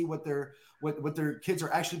finally see what their kids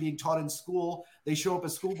are actually being taught in school. They show up at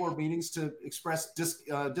school board meetings to express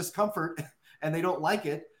discomfort, and they don't like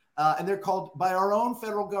it. And they're called by our own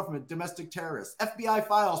federal government domestic terrorists. FBI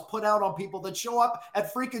files put out on people that show up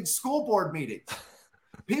at freaking school board meetings.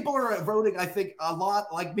 People are voting, I think, a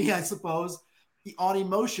lot like me, I suppose, on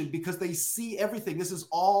emotion because they see everything. This is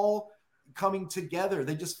all coming together.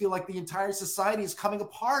 They just feel like the entire society is coming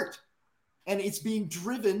apart. And it's being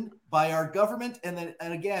driven by our government. And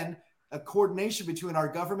again, a coordination between our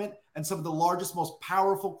government and some of the largest, most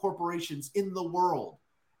powerful corporations in the world.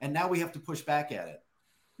 And now we have to push back at it.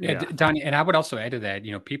 Yeah, Donnie, and I would also add to that,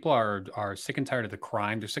 people are sick and tired of the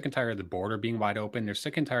crime. They're sick and tired of the border being wide open. They're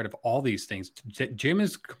sick and tired of all these things. Jim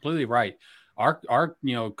is completely right. Our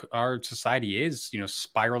society is,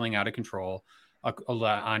 spiraling out of control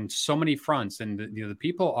on so many fronts, and the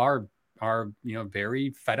people are very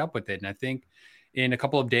fed up with it. And I think in a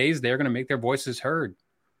couple of days they're going to make their voices heard.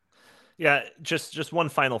 Yeah, just one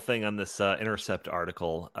final thing on this Intercept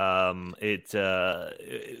article.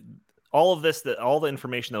 All the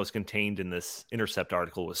information that was contained in this Intercept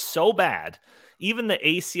article was so bad, even the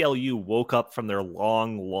ACLU woke up from their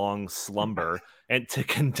long slumber and to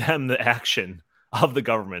condemn the action of the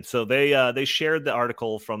government. So they shared the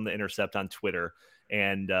article from the Intercept on Twitter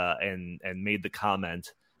and made the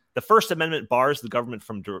comment: the First Amendment bars the government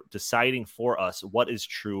from deciding for us what is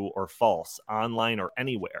true or false, online or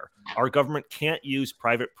anywhere. Our government can't use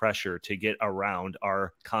private pressure to get around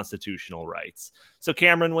our constitutional rights. So,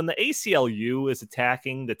 Cameron, when the ACLU is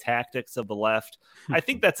attacking the tactics of the left, I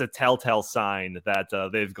think that's a telltale sign that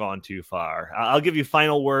they've gone too far. I'll give you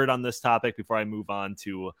final word on this topic before I move on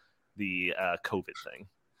to the COVID thing.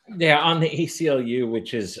 Yeah, on the ACLU,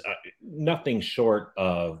 which is nothing short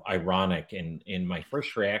of ironic. And my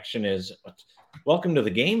first reaction is, welcome to the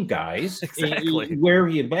game, guys. Exactly. Where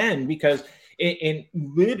have you been? Because I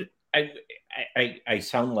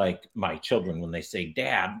sound like my children when they say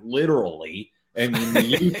dad, literally. I mean, the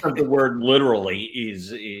use of the word literally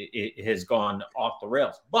it has gone off the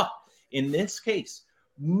rails. But in this case,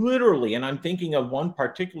 literally, and I'm thinking of one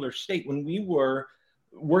particular state when we were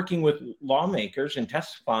working with lawmakers and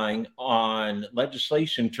testifying on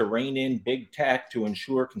legislation to rein in big tech to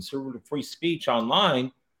ensure conservative free speech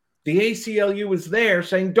online, the ACLU was there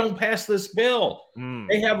saying, don't pass this bill.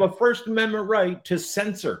 They have a First Amendment right to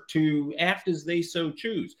censor, to act as they so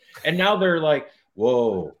choose. And now they're like,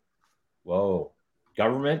 whoa,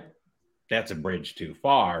 government, that's a bridge too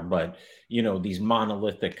far. But, these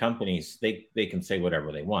monolithic companies, they can say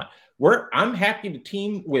whatever they want. I'm happy to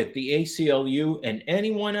team with the ACLU and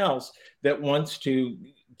anyone else that wants to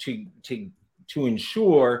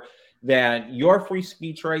ensure that your free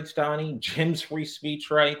speech rights, Donnie, Jim's free speech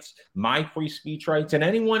rights, my free speech rights, and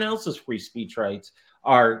anyone else's free speech rights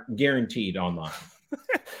are guaranteed online.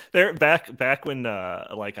 There, back when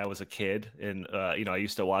I was a kid and I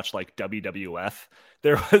used to watch like WWF.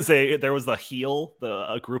 There was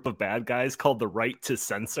a group of bad guys called the Right to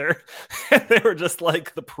Censor. They were just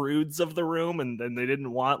like the prudes of the room, and they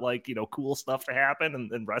didn't want cool stuff to happen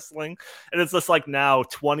in wrestling. And it's just like now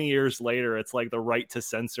 20 years later, it's like the Right to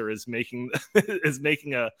Censor is making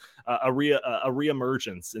a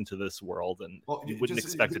reemergence into this world, and you wouldn't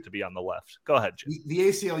expect it to be on the left. Go ahead, Jim. The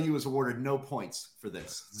ACLU has awarded no points for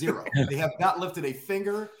this. 0. They have not lifted a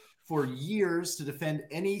finger for years to defend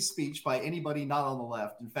any speech by anybody not on the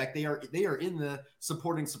left. In fact, they are in the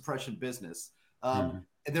supporting suppression business.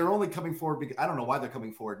 They're only coming forward because I don't know why they're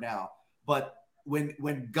coming forward now, but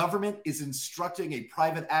when government is instructing a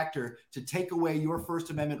private actor to take away your First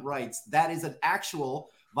Amendment rights, that is an actual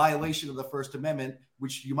violation of the First Amendment,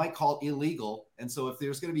 which you might call illegal. And so if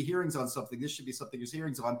there's going to be hearings on something, this should be something there's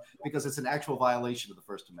hearings on because it's an actual violation of the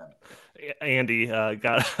First Amendment. Andy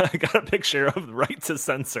got a picture of the Right to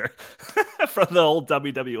Censor from the old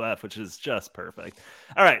WWF, which is just perfect.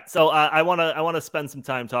 All right, so I want to spend some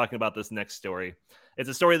time talking about this next story. It's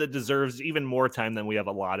a story that deserves even more time than we have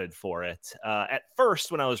allotted for it. At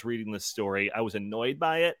first, when I was reading this story, I was annoyed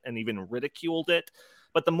by it and even ridiculed it.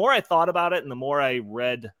 But the more I thought about it and the more I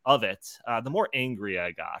read of it, the more angry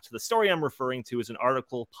I got. The story I'm referring to is an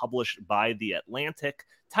article published by The Atlantic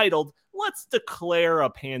titled, "Let's Declare a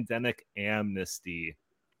Pandemic Amnesty."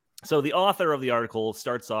 So the author of the article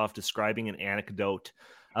starts off describing an anecdote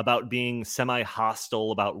about being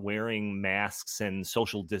semi-hostile about wearing masks and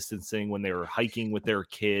social distancing when they were hiking with their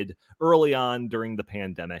kid early on during the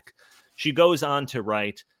pandemic. She goes on to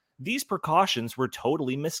write, these precautions were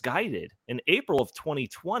totally misguided. In April of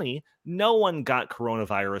 2020, no one got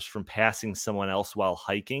coronavirus from passing someone else while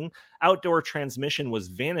hiking. Outdoor transmission was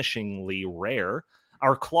vanishingly rare.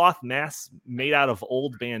 Our cloth masks made out of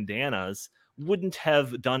old bandanas wouldn't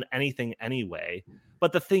have done anything anyway.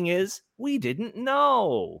 But the thing is, we didn't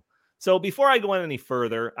know. So before I go on any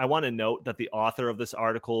further, I want to note that the author of this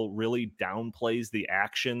article really downplays the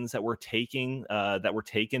actions that were taken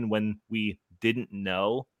when we didn't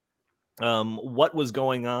know what was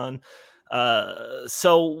going on.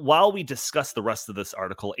 So while we discuss the rest of this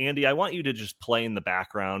article, Andy, I want you to just play in the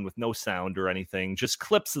background with no sound or anything, just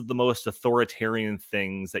clips of the most authoritarian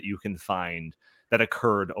things that you can find that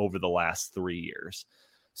occurred over the last 3 years.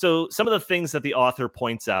 So some of the things that the author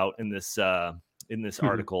points out in this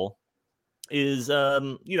article is,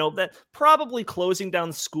 that probably closing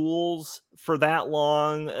down schools for that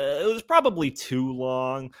long, it was probably too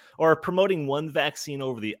long, or promoting one vaccine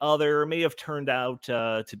over the other may have turned out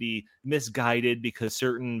to be misguided because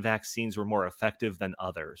certain vaccines were more effective than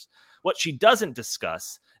others. What she doesn't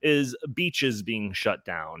discuss is beaches being shut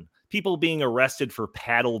down, people being arrested for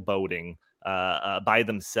paddle boating by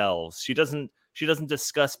themselves. She doesn't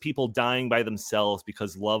discuss people dying by themselves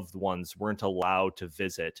because loved ones weren't allowed to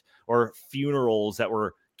visit, or funerals that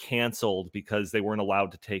were canceled because they weren't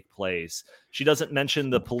allowed to take place. She doesn't mention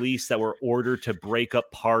the police that were ordered to break up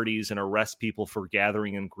parties and arrest people for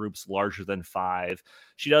gathering in groups larger than 5.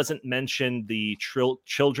 She doesn't mention the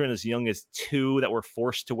children as young as 2 that were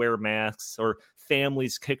forced to wear masks, or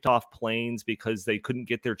families kicked off planes because they couldn't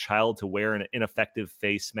get their child to wear an ineffective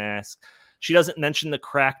face mask. She doesn't mention the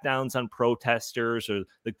crackdowns on protesters or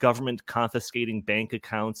the government confiscating bank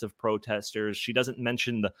accounts of protesters. She doesn't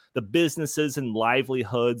mention the businesses and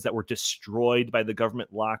livelihoods that were destroyed by the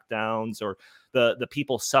government lockdowns, or the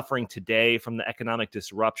people suffering today from the economic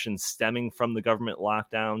disruption stemming from the government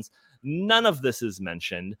lockdowns. None of this is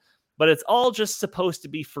mentioned, but it's all just supposed to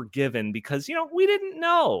be forgiven because, we didn't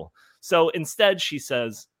know. So instead, she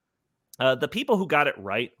says, the people who got it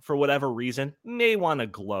right for whatever reason may want to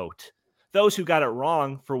gloat. Those who got it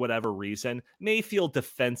wrong for whatever reason may feel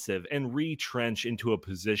defensive and retrench into a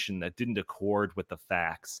position that didn't accord with the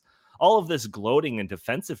facts. All of this gloating and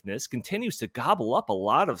defensiveness continues to gobble up a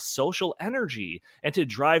lot of social energy and to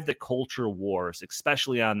drive the culture wars,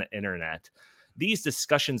 especially on the internet. These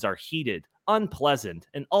discussions are heated, unpleasant,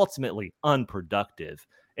 and ultimately unproductive.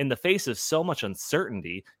 In the face of so much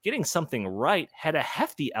uncertainty, getting something right had a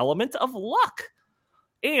hefty element of luck.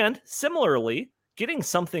 And similarly, getting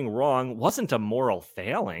something wrong wasn't a moral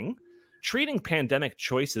failing. Treating pandemic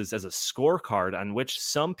choices as a scorecard on which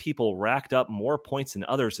some people racked up more points than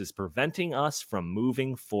others is preventing us from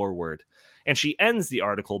moving forward. And she ends the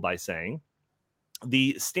article by saying,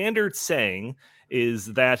 the standard saying is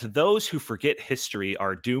that those who forget history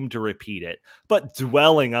are doomed to repeat it, but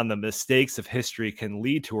dwelling on the mistakes of history can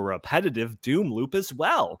lead to a repetitive doom loop as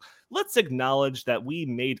well. Let's acknowledge that we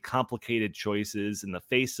made complicated choices in the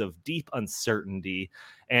face of deep uncertainty,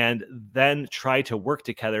 and then try to work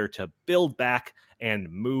together to build back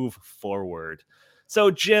and move forward.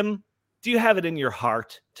 So, Jim, do you have it in your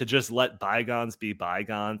heart to just let bygones be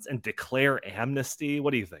bygones and declare amnesty?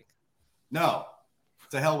 What do you think? No.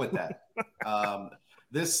 To hell with that.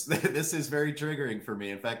 This is very triggering for me.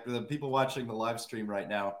 In fact, the people watching the live stream right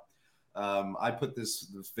now, I put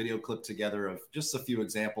this video clip together of just a few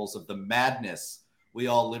examples of the madness we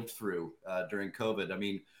all lived through during COVID. I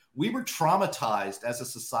mean, we were traumatized as a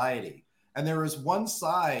society, and there was one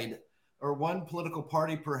side or one political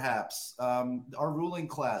party, perhaps, our ruling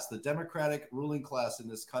class, the Democratic ruling class in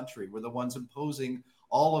this country, were the ones imposing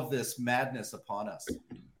all of this madness upon us.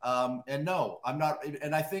 And no, I'm not.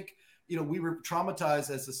 And I think, we were traumatized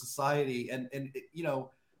as a society, and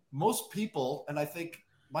most people, and I think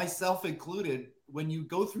myself included, when you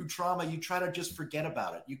go through trauma, you try to just forget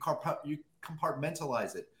about it. You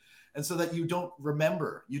compartmentalize it. And so that you don't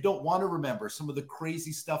want to remember some of the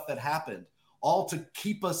crazy stuff that happened, all to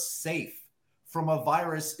keep us safe from a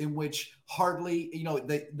virus in which hardly,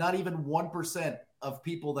 not even 1% of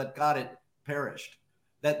people that got it perished.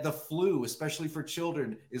 That the flu, especially for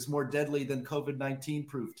children, is more deadly than COVID-19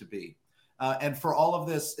 proved to be. And for all of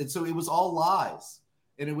this, and so it was all lies.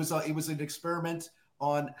 And it was an experiment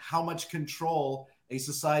on how much control a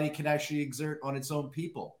society can actually exert on its own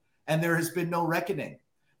people. And there has been no reckoning.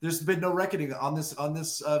 There's been no reckoning on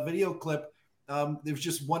this video clip. There was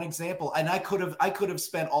just one example, and I could have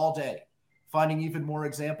spent all day finding even more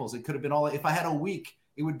examples. It could have been if I had a week,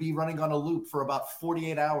 it would be running on a loop for about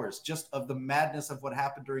 48 hours just of the madness of what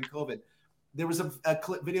happened during COVID. There was a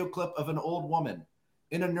video clip of an old woman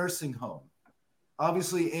in a nursing home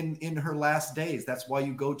obviously in her last days. That's why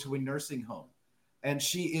you go to a nursing home. And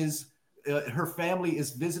she is, her family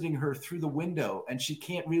is visiting her through the window, and she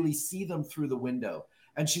can't really see them through the window.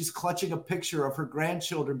 And she's clutching a picture of her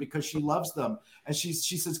grandchildren because she loves them. And she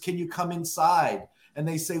says, can you come inside? And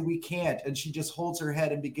they say, we can't. And she just holds her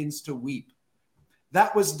head and begins to weep.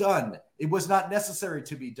 That was done. It was not necessary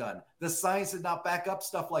to be done. The science did not back up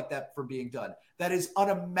stuff like that for being done. That is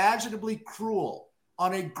unimaginably cruel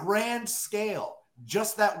on a grand scale.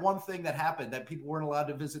 Just that one thing that happened, that people weren't allowed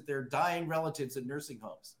to visit their dying relatives in nursing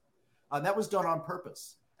homes. That was done on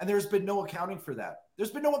purpose. And there's been no accounting for that.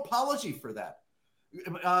 There's been no apology for that.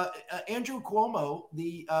 Andrew Cuomo,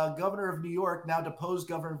 the governor of New York, now deposed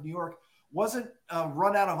governor of New York, wasn't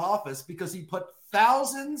run out of office because he put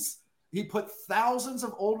thousands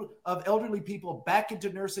of elderly people back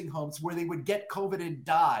into nursing homes where they would get COVID and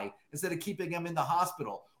die instead of keeping them in the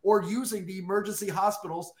hospital, or using the emergency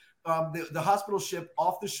hospitals, the hospital ship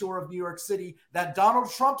off the shore of New York City that Donald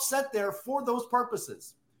Trump sent there for those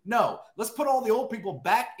purposes. No, let's put all the old people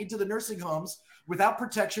back into the nursing homes without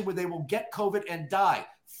protection where they will get COVID and die.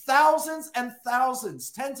 Thousands and thousands,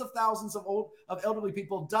 tens of thousands of elderly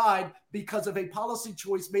people died because of a policy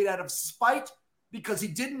choice made out of spite, because he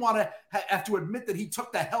didn't want to have to admit that he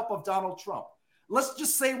took the help of Donald Trump. Let's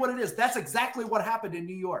just say what it is. That's exactly what happened in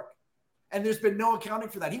New York. And there's been no accounting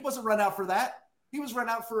for that. He wasn't run out for that. He was run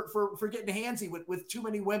out for getting handsy with too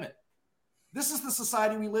many women. This is the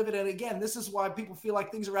society we live in. And again, this is why people feel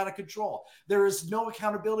like things are out of control. There is no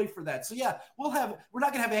accountability for that. So yeah, we're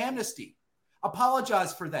not going to have amnesty.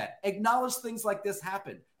 Apologize for that. Acknowledge things like this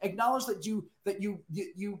happen. Acknowledge that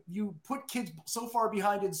you put kids so far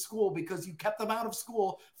behind in school because you kept them out of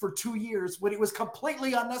school for 2 years when it was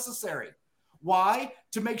completely unnecessary. Why?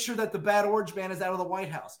 To make sure that the bad orange man is out of the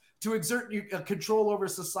White House, to exert control over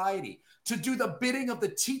society, to do the bidding of the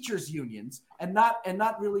teachers' unions and not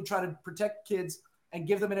really try to protect kids and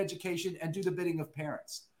give them an education and do the bidding of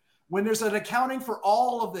parents. When there's an accounting for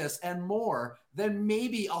all of this and more, then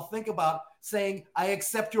maybe I'll think about saying, I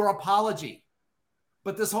accept your apology.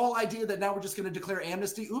 But this whole idea that now we're just going to declare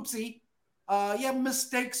amnesty, oopsie,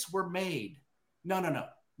 mistakes were made. No,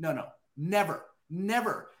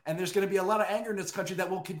 never. And there's going to be a lot of anger in this country that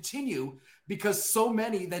will continue because so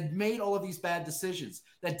many that made all of these bad decisions,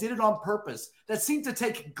 that did it on purpose, that seem to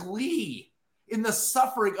take glee in the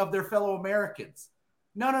suffering of their fellow Americans.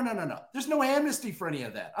 No. There's no amnesty for any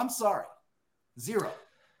of that. I'm sorry. Zero.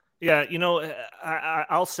 Yeah,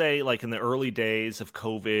 I'll say, like, in the early days of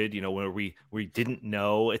COVID, where we didn't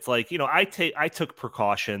know, it's like, I took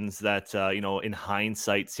precautions that, in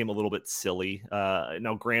hindsight seem a little bit silly.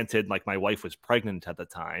 Now, granted, like, my wife was pregnant at the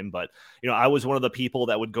time, but, I was one of the people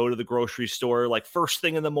that would go to the grocery store, like, first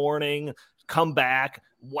thing in the morning, come back,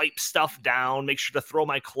 wipe stuff down, make sure to throw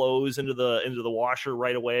my clothes into the washer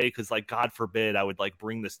right away. Because, like, God forbid I would, like,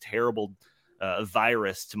 bring this terrible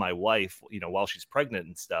virus to my wife, while she's pregnant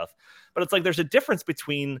and stuff. But it's like, there's a difference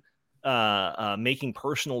between making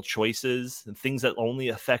personal choices and things that only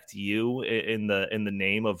affect you in the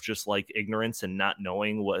name of just, like, ignorance and not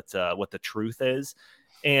knowing what the truth is,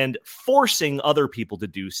 and forcing other people to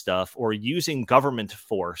do stuff, or using government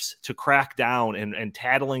force to crack down and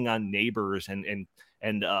tattling on neighbors and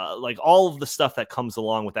like all of the stuff that comes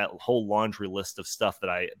along with that whole laundry list of stuff that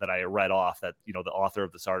I read off that, the author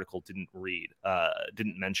of this article didn't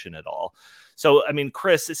mention at all. So, I mean,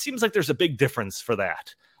 Chris, it seems like there's a big difference for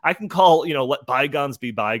that. I can call, let bygones be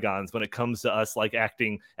bygones when it comes to us, like,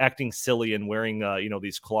 acting silly and wearing,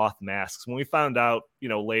 these cloth masks when we found out,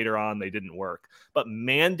 later on they didn't work. But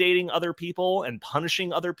mandating other people and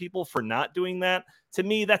punishing other people for not doing that, to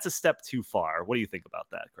me, that's a step too far. What do you think about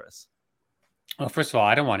that, Chris? Well, first of all,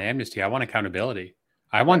 I don't want amnesty. I want accountability.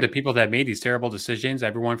 I want the people that made these terrible decisions,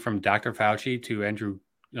 everyone from Dr. Fauci to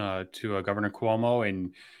Governor Cuomo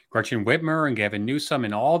and Gretchen Whitmer and Gavin Newsom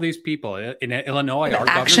and all these people in Illinois. Our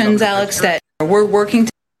actions, Alex, that we're working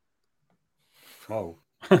to. Whoa.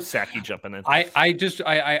 Psaki jumping in.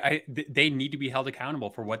 They need to be held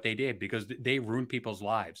accountable for what they did, because they ruined people's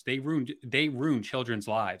lives. They ruined children's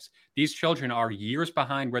lives. These children are years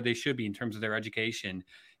behind where they should be in terms of their education.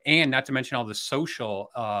 And not to mention all the social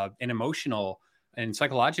and emotional and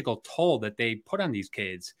psychological toll that they put on these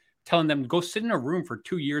kids, telling them to go sit in a room for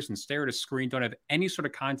 2 years and stare at a screen, don't have any sort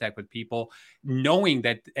of contact with people, knowing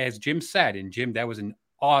that, as Jim said, and Jim, that was an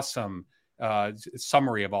awesome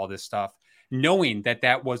summary of all this stuff, knowing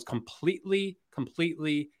that was completely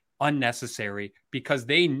unnecessary, because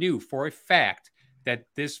they knew for a fact that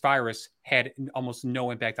this virus had almost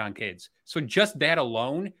no impact on kids. So just that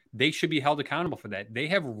alone, they should be held accountable for that. They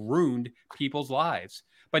have ruined people's lives.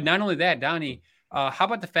 But not only that, Donnie, How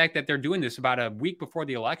about the fact that they're doing this about a week before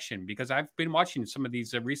the election? Because I've been watching some of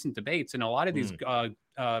these recent debates, and a lot of these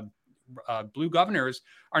blue governors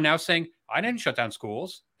are now saying, I didn't shut down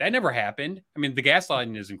schools. That never happened. I mean, the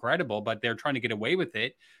gaslighting is incredible, but they're trying to get away with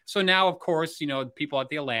it. So now, of course, people at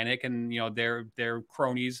the Atlantic and, their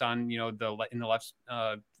cronies on, in the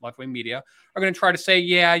left-wing media are going to try to say,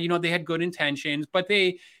 yeah, they had good intentions, but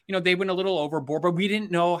they went a little overboard, but we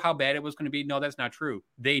didn't know how bad it was going to be. No, that's not true.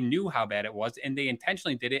 They knew how bad it was, and they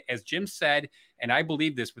intentionally did it, as Jim said, and I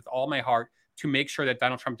believe this with all my heart, to make sure that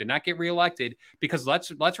Donald Trump did not get reelected. Because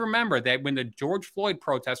let's remember that when the George Floyd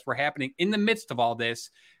protests were happening in the midst of all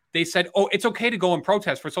this, they said, "Oh, it's okay to go and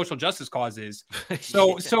protest for social justice causes."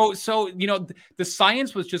 So, the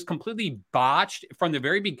science was just completely botched from the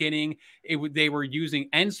very beginning. They were using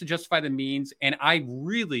ends to justify the means, and I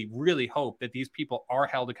really, really hope that these people are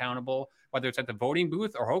held accountable, whether it's at the voting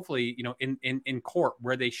booth or hopefully, in court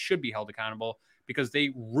where they should be held accountable, because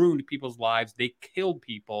they ruined people's lives, they killed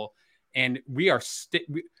people. And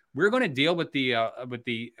we're going to deal with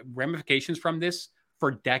the ramifications from this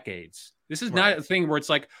for decades. This is not a thing where it's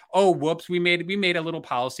like, oh, whoops, we made a little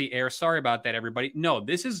policy error. Sorry about that, everybody. No,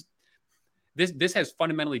 this has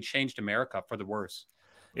fundamentally changed America for the worse.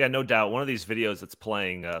 Yeah, no doubt. One of these videos that's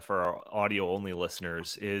playing for our audio-only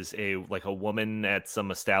listeners is a woman at some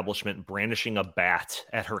establishment brandishing a bat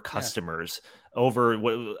at her customers over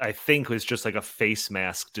what I think was just like a face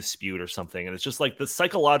mask dispute or something. And it's just like the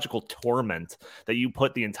psychological torment that you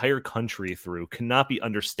put the entire country through cannot be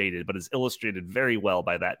understated, but is illustrated very well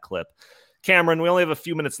by that clip. Cameron, we only have a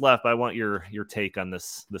few minutes left, but I want your take on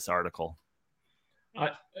this article.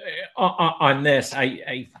 On this,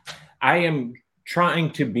 I am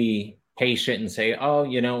trying to be patient and say, oh,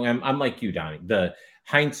 I'm like you, Donnie. The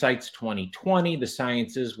hindsight's 2020. The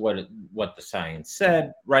science is what the science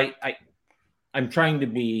said, right? I'm trying to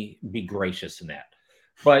be gracious in that.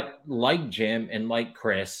 But like Jim and like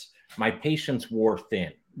Chris, my patience wore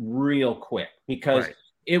thin real quick, because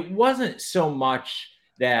it wasn't so much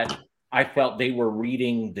that I felt they were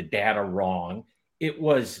reading the data wrong. It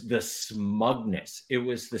was the smugness. It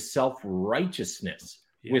was the self-righteousness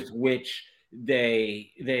with which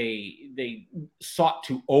they sought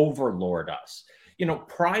to overlord us.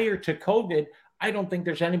 Prior to COVID, I don't think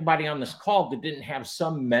there's anybody on this call that didn't have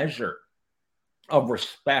some measure of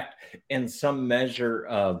respect and some measure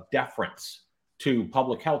of deference to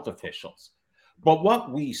public health officials. But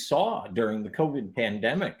what we saw during the COVID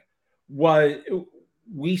pandemic was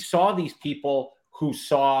we saw these people who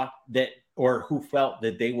saw that, or who felt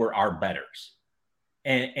that they were our betters.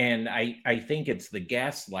 And I think it's the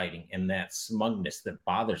gaslighting and that smugness that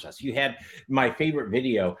bothers us. You had my favorite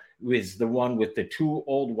video was the one with the two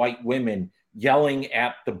old white women yelling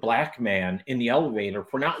at the black man in the elevator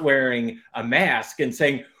for not wearing a mask and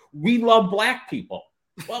saying, "We love black people."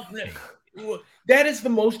 Well, that is the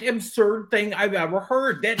most absurd thing I've ever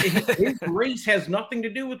heard. That his race has nothing to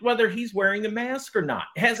do with whether he's wearing a mask or not.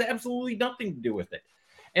 It has absolutely nothing to do with it.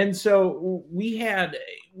 And so we had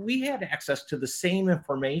access to the same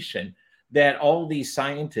information that all these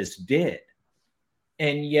scientists did.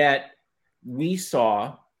 And yet we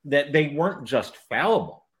saw that they weren't just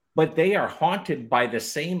fallible, but they are haunted by the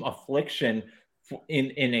same affliction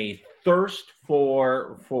in a thirst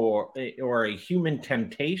for or a human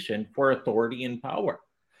temptation for authority and power.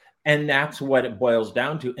 And that's what it boils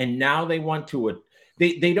down to. And now they want to,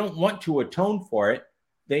 they don't want to atone for it.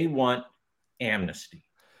 They want amnesty.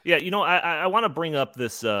 Yeah, I want to bring up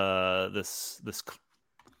this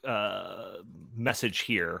message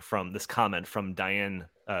here from this comment from Diane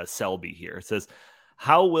Selby here. It says,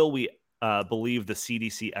 "How will we believe the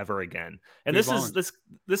CDC ever again?" And this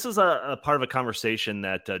is a part of a conversation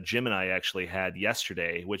that Jim and I actually had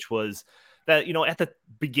yesterday, which was that at the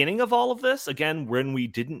beginning of all of this, again, when we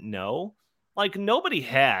didn't know, like nobody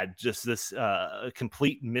had just this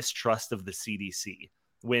complete mistrust of the CDC.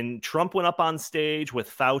 When Trump went up on stage with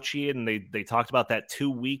Fauci and they talked about that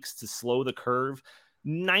 2 weeks to slow the curve,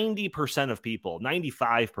 90% of people,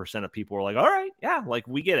 95% of people were like, all right, yeah, like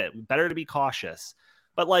we get it. Better to be cautious.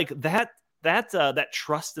 But like that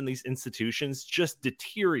trust in these institutions just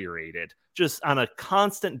deteriorated just on a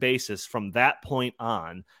constant basis from that point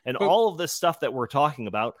on. And all of this stuff that we're talking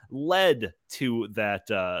about led to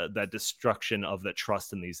that destruction of the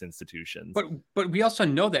trust in these institutions. But we also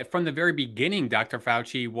know that from the very beginning, Dr.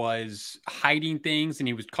 Fauci was hiding things and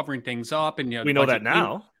he was covering things up. And we know that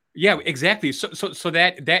now. Yeah, exactly. So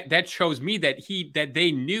that shows me that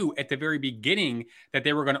they knew at the very beginning that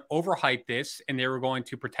they were going to overhype this and they were going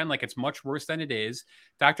to pretend like it's much worse than it is.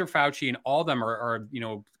 Dr. Fauci and all of them are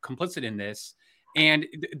complicit in this. And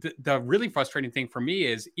the really frustrating thing for me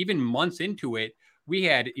is even months into it, we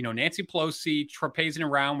had, Nancy Pelosi trapezing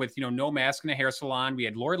around with, no mask in a hair salon. We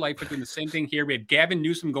had Lori Lightfoot doing the same thing here. We had Gavin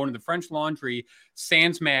Newsom going to the French Laundry,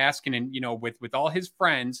 sans mask, and with all his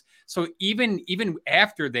friends. So even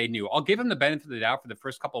after they knew, I'll give them the benefit of the doubt for the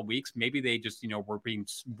first couple of weeks. Maybe they just, were being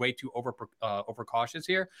way too overcautious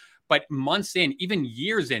here. But months in, even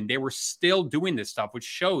years in, they were still doing this stuff, which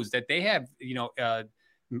shows that they have,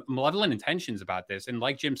 malevolent intentions about this. And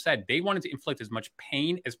like Jim said, they wanted to inflict as much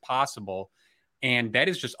pain as possible. And that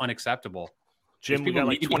is just unacceptable. Jim, we got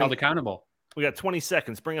like 20 held accountable. We got 20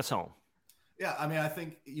 seconds. Bring us home. Yeah, I mean, I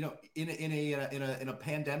think in a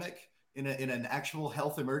pandemic, in an actual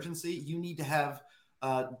health emergency, you need to have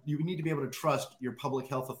you need to be able to trust your public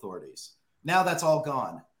health authorities. Now that's all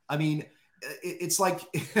gone. I mean, it's like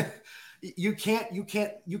you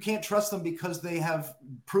can't trust them because they have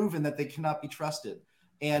proven that they cannot be trusted,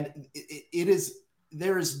 and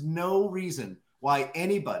there is no reason why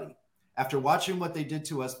anybody, after watching what they did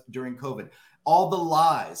to us during COVID, all the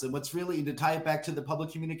lies, and what's really, to tie it back to the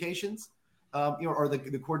public communications, or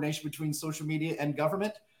the coordination between social media and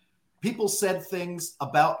government, people said things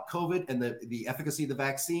about COVID and the efficacy of the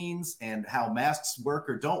vaccines and how masks work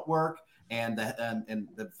or don't work, and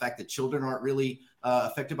the fact that children aren't really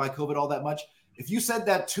affected by COVID all that much. If you said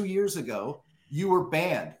that 2 years ago, you were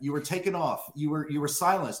banned, you were taken off, you were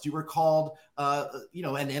silenced, you were called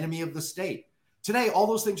an enemy of the state. Today, all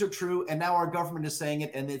those things are true, and now our government is saying it,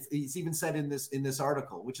 and it's even said in this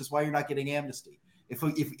article, which is why you're not getting amnesty,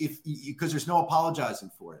 because there's no apologizing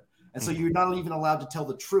for it, and so you're not even allowed to tell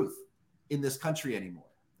the truth in this country anymore,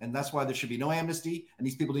 and that's why there should be no amnesty, and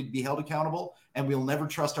these people need to be held accountable, and we'll never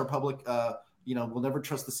trust our public. We'll never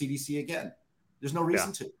trust the CDC again. There's no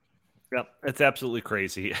reason to. Yep, it's absolutely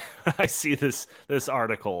crazy. I see this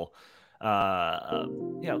article.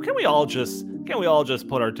 Can we all just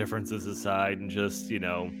put our differences aside and just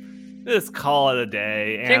call it a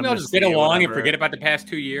day? Can't we all just get along and forget about the past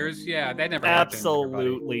 2 years? Yeah, that never happened.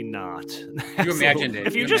 Absolutely not. You imagined it.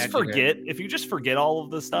 If you just forget all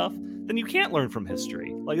of this stuff, then you can't learn from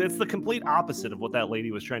history. Like, it's the complete opposite of what that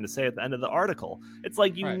lady was trying to say at the end of the article. It's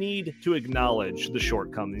like you need to acknowledge the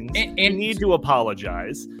shortcomings and need to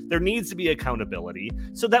apologize. There needs to be accountability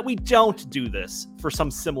so that we don't do this for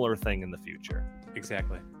some similar thing in the future.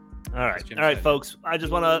 Exactly. All right, folks. I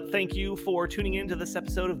just want to thank you for tuning in to this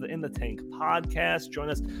episode of the In the Tank podcast. Join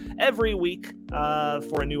us every week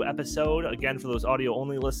for a new episode. Again, for those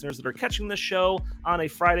audio-only listeners that are catching this show on a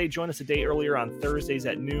Friday, join us a day earlier on Thursdays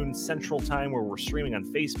at noon Central Time, where we're streaming on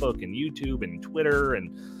Facebook and YouTube and Twitter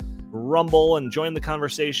and Rumble, and join the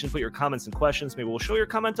conversation. Put your comments and questions. Maybe we'll show your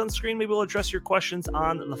comment on screen. Maybe we'll address your questions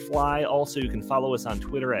on the fly. Also, you can follow us on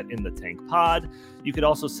Twitter at In The Tank Pod. You could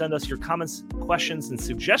also send us your comments, questions, and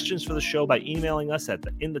suggestions for the show by emailing us at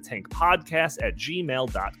the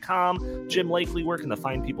inthetankpodcast@gmail.com. Jim Lakely, where can the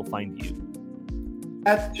fine people find you?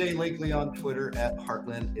 At Jay Lakely on Twitter, at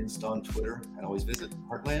Heartland Inst on Twitter, and always visit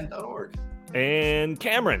heartland.org. And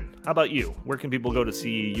Cameron, how about you? Where can people go to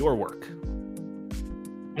see your work?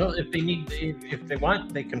 Well, if they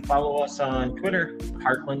want, they can follow us on Twitter,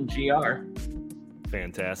 HeartlandGR.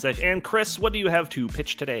 Fantastic. And Chris, what do you have to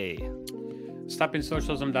pitch today?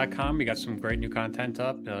 StopInSocialism.com. We got some great new content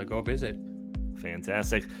up. Go visit.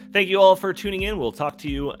 Fantastic. Thank you all for tuning in. We'll talk to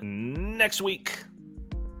you next week.